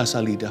menerima bahasa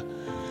lidah.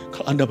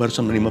 Kalau Anda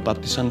barusan menerima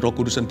baptisan Roh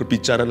Kudus dan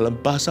berbicara dalam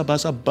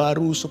bahasa-bahasa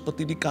baru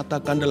seperti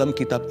dikatakan dalam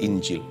kitab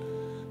Injil.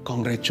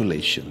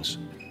 Congratulations.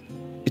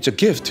 It's a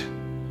gift.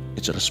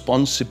 It's a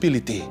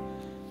responsibility.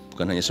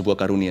 Bukan hanya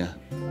sebuah karunia,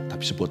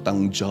 tapi sebuah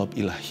tanggung jawab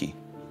ilahi.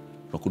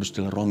 Roh Kudus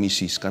adalah roh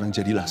misi, sekarang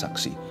jadilah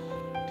saksi.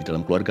 Di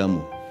dalam keluargamu,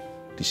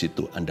 di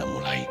situ Anda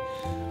mulai.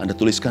 Anda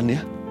tuliskan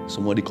ya,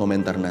 semua di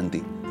komentar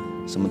nanti.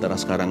 Sementara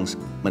sekarang,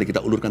 mari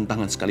kita ulurkan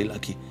tangan sekali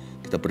lagi.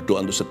 Kita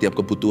berdoa untuk setiap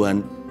kebutuhan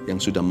yang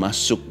sudah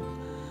masuk.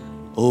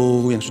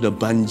 Oh, yang sudah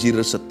banjir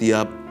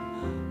setiap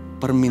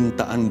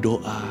permintaan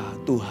doa.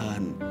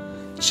 Tuhan,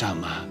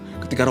 jamah.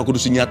 Ketika Roh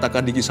Kudus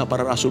dinyatakan di Kisah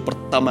Para Rasul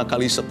pertama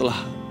kali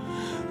setelah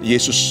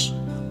Yesus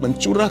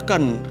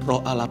mencurahkan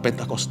Roh Allah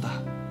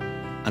Pentakosta,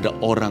 ada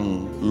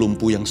orang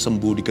lumpuh yang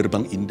sembuh di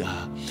gerbang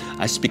indah.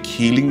 I speak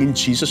healing in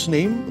Jesus'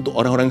 name. Untuk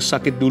orang-orang yang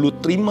sakit dulu,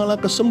 terimalah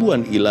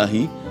kesembuhan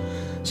ilahi.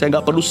 Saya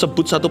nggak perlu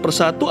sebut satu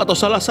persatu atau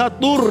salah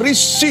satu,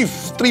 receive,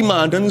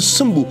 terima dan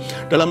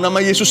sembuh. Dalam nama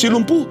Yesus si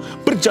lumpuh,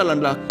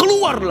 berjalanlah,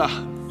 keluarlah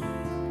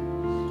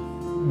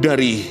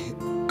dari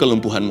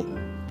kelumpuhanmu.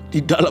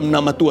 Di dalam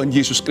nama Tuhan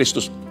Yesus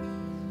Kristus,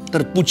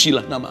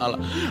 terpujilah nama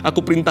Allah.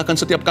 Aku perintahkan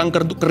setiap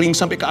kanker untuk kering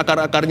sampai ke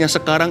akar-akarnya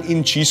sekarang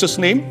in Jesus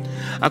name.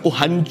 Aku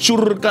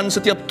hancurkan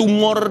setiap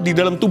tumor di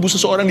dalam tubuh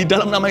seseorang di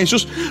dalam nama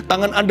Yesus.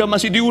 Tangan Anda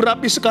masih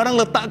diurapi, sekarang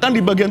letakkan di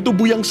bagian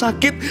tubuh yang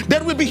sakit.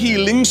 There will be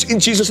healings in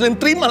Jesus name.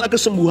 Terimalah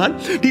kesembuhan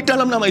di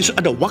dalam nama Yesus.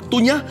 Ada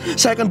waktunya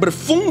saya akan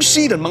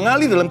berfungsi dan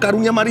mengalir dalam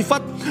karunia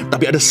marifat.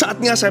 Tapi ada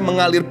saatnya saya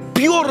mengalir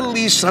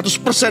purely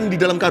 100% di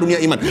dalam karunia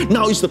iman.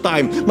 Now is the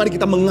time. Mari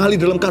kita mengalir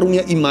dalam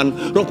karunia iman.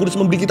 Roh Kudus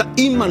memberi kita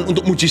iman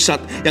untuk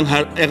mujizat yang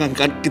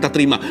akan kita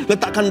terima.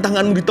 Letakkan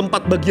tanganmu di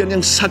tempat bagian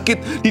yang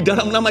sakit. Di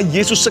dalam nama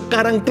Yesus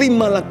sekarang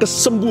terimalah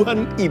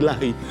kesembuhan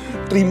ilahi.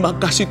 Terima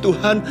kasih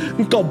Tuhan.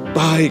 Engkau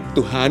baik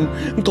Tuhan.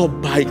 Engkau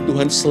baik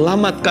Tuhan.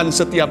 Selamatkan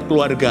setiap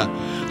keluarga.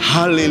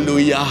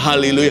 Haleluya,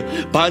 haleluya.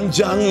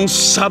 Panjang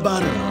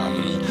sabar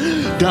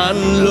dan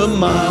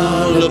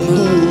lemah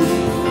lembut,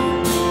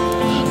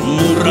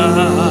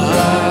 murah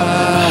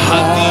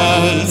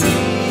hati,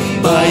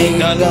 baik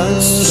dan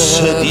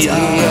setia,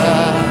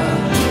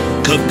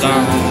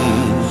 kekal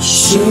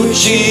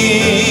suci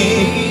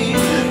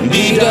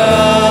di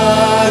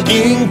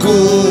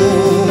dagingku.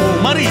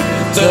 Mari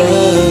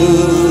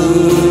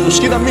terus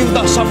kita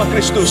minta sama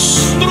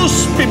Kristus,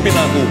 terus pimpin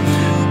aku,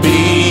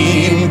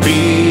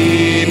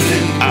 pimpin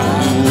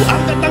aku.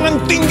 Angkat tangan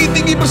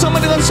tinggi-tinggi bersama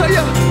dengan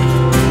saya.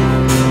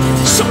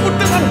 Sebut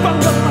dengan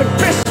bangga, my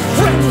best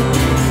friend,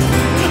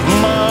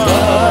 my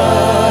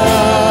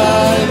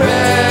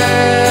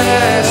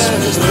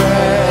best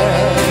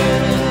friend.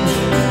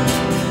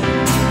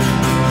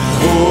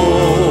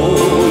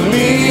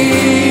 Holy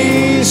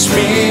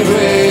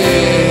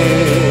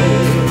Spirit,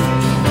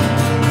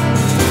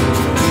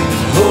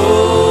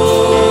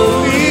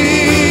 Holy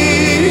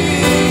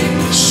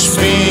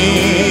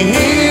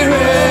Spirit,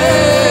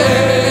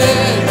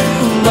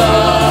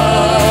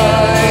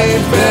 my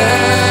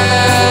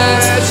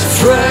best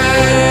friend, my best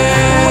friend.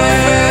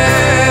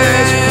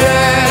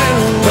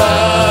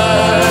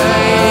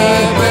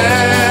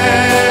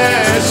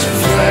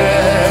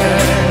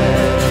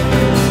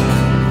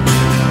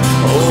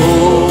 Holy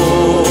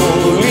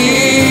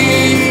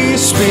Spirit,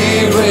 Holy Spirit, my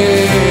best friend.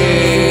 Holy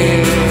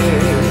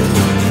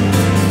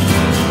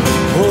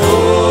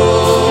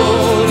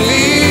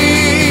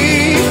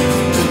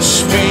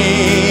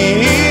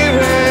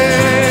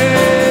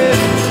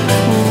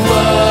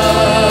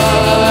Spirit,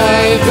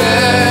 my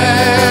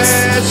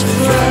best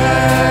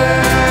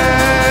friend.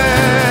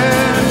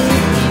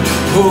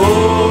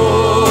 Holy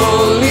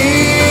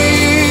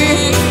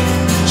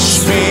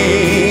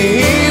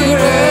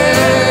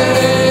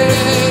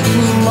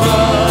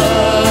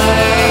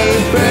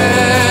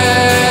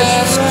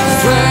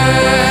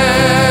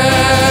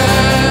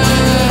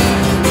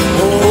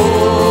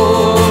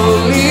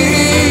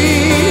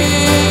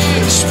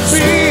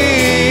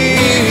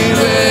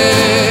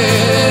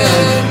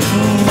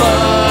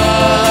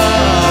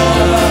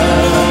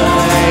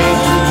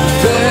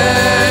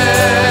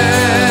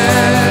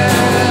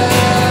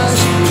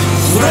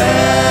Spirit,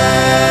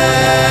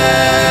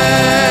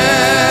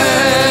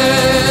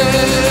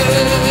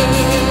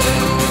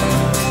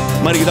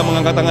 mari kita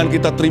mengangkat tangan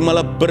kita,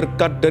 terimalah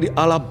berkat dari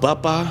Allah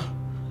Bapa,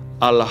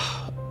 Allah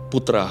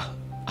Putra,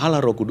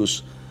 Allah Roh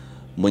Kudus,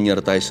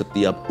 menyertai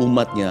setiap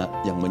umatnya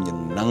yang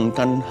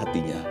menyenangkan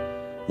hatinya.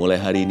 Mulai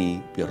hari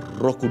ini, biar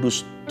Roh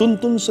Kudus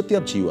tuntun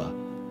setiap jiwa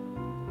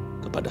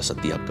kepada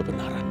setiap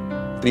kebenaran.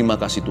 Terima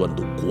kasih Tuhan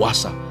untuk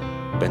kuasa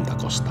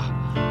Pentakosta.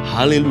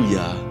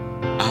 Haleluya.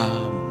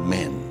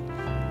 Amin.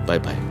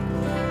 Bye-bye.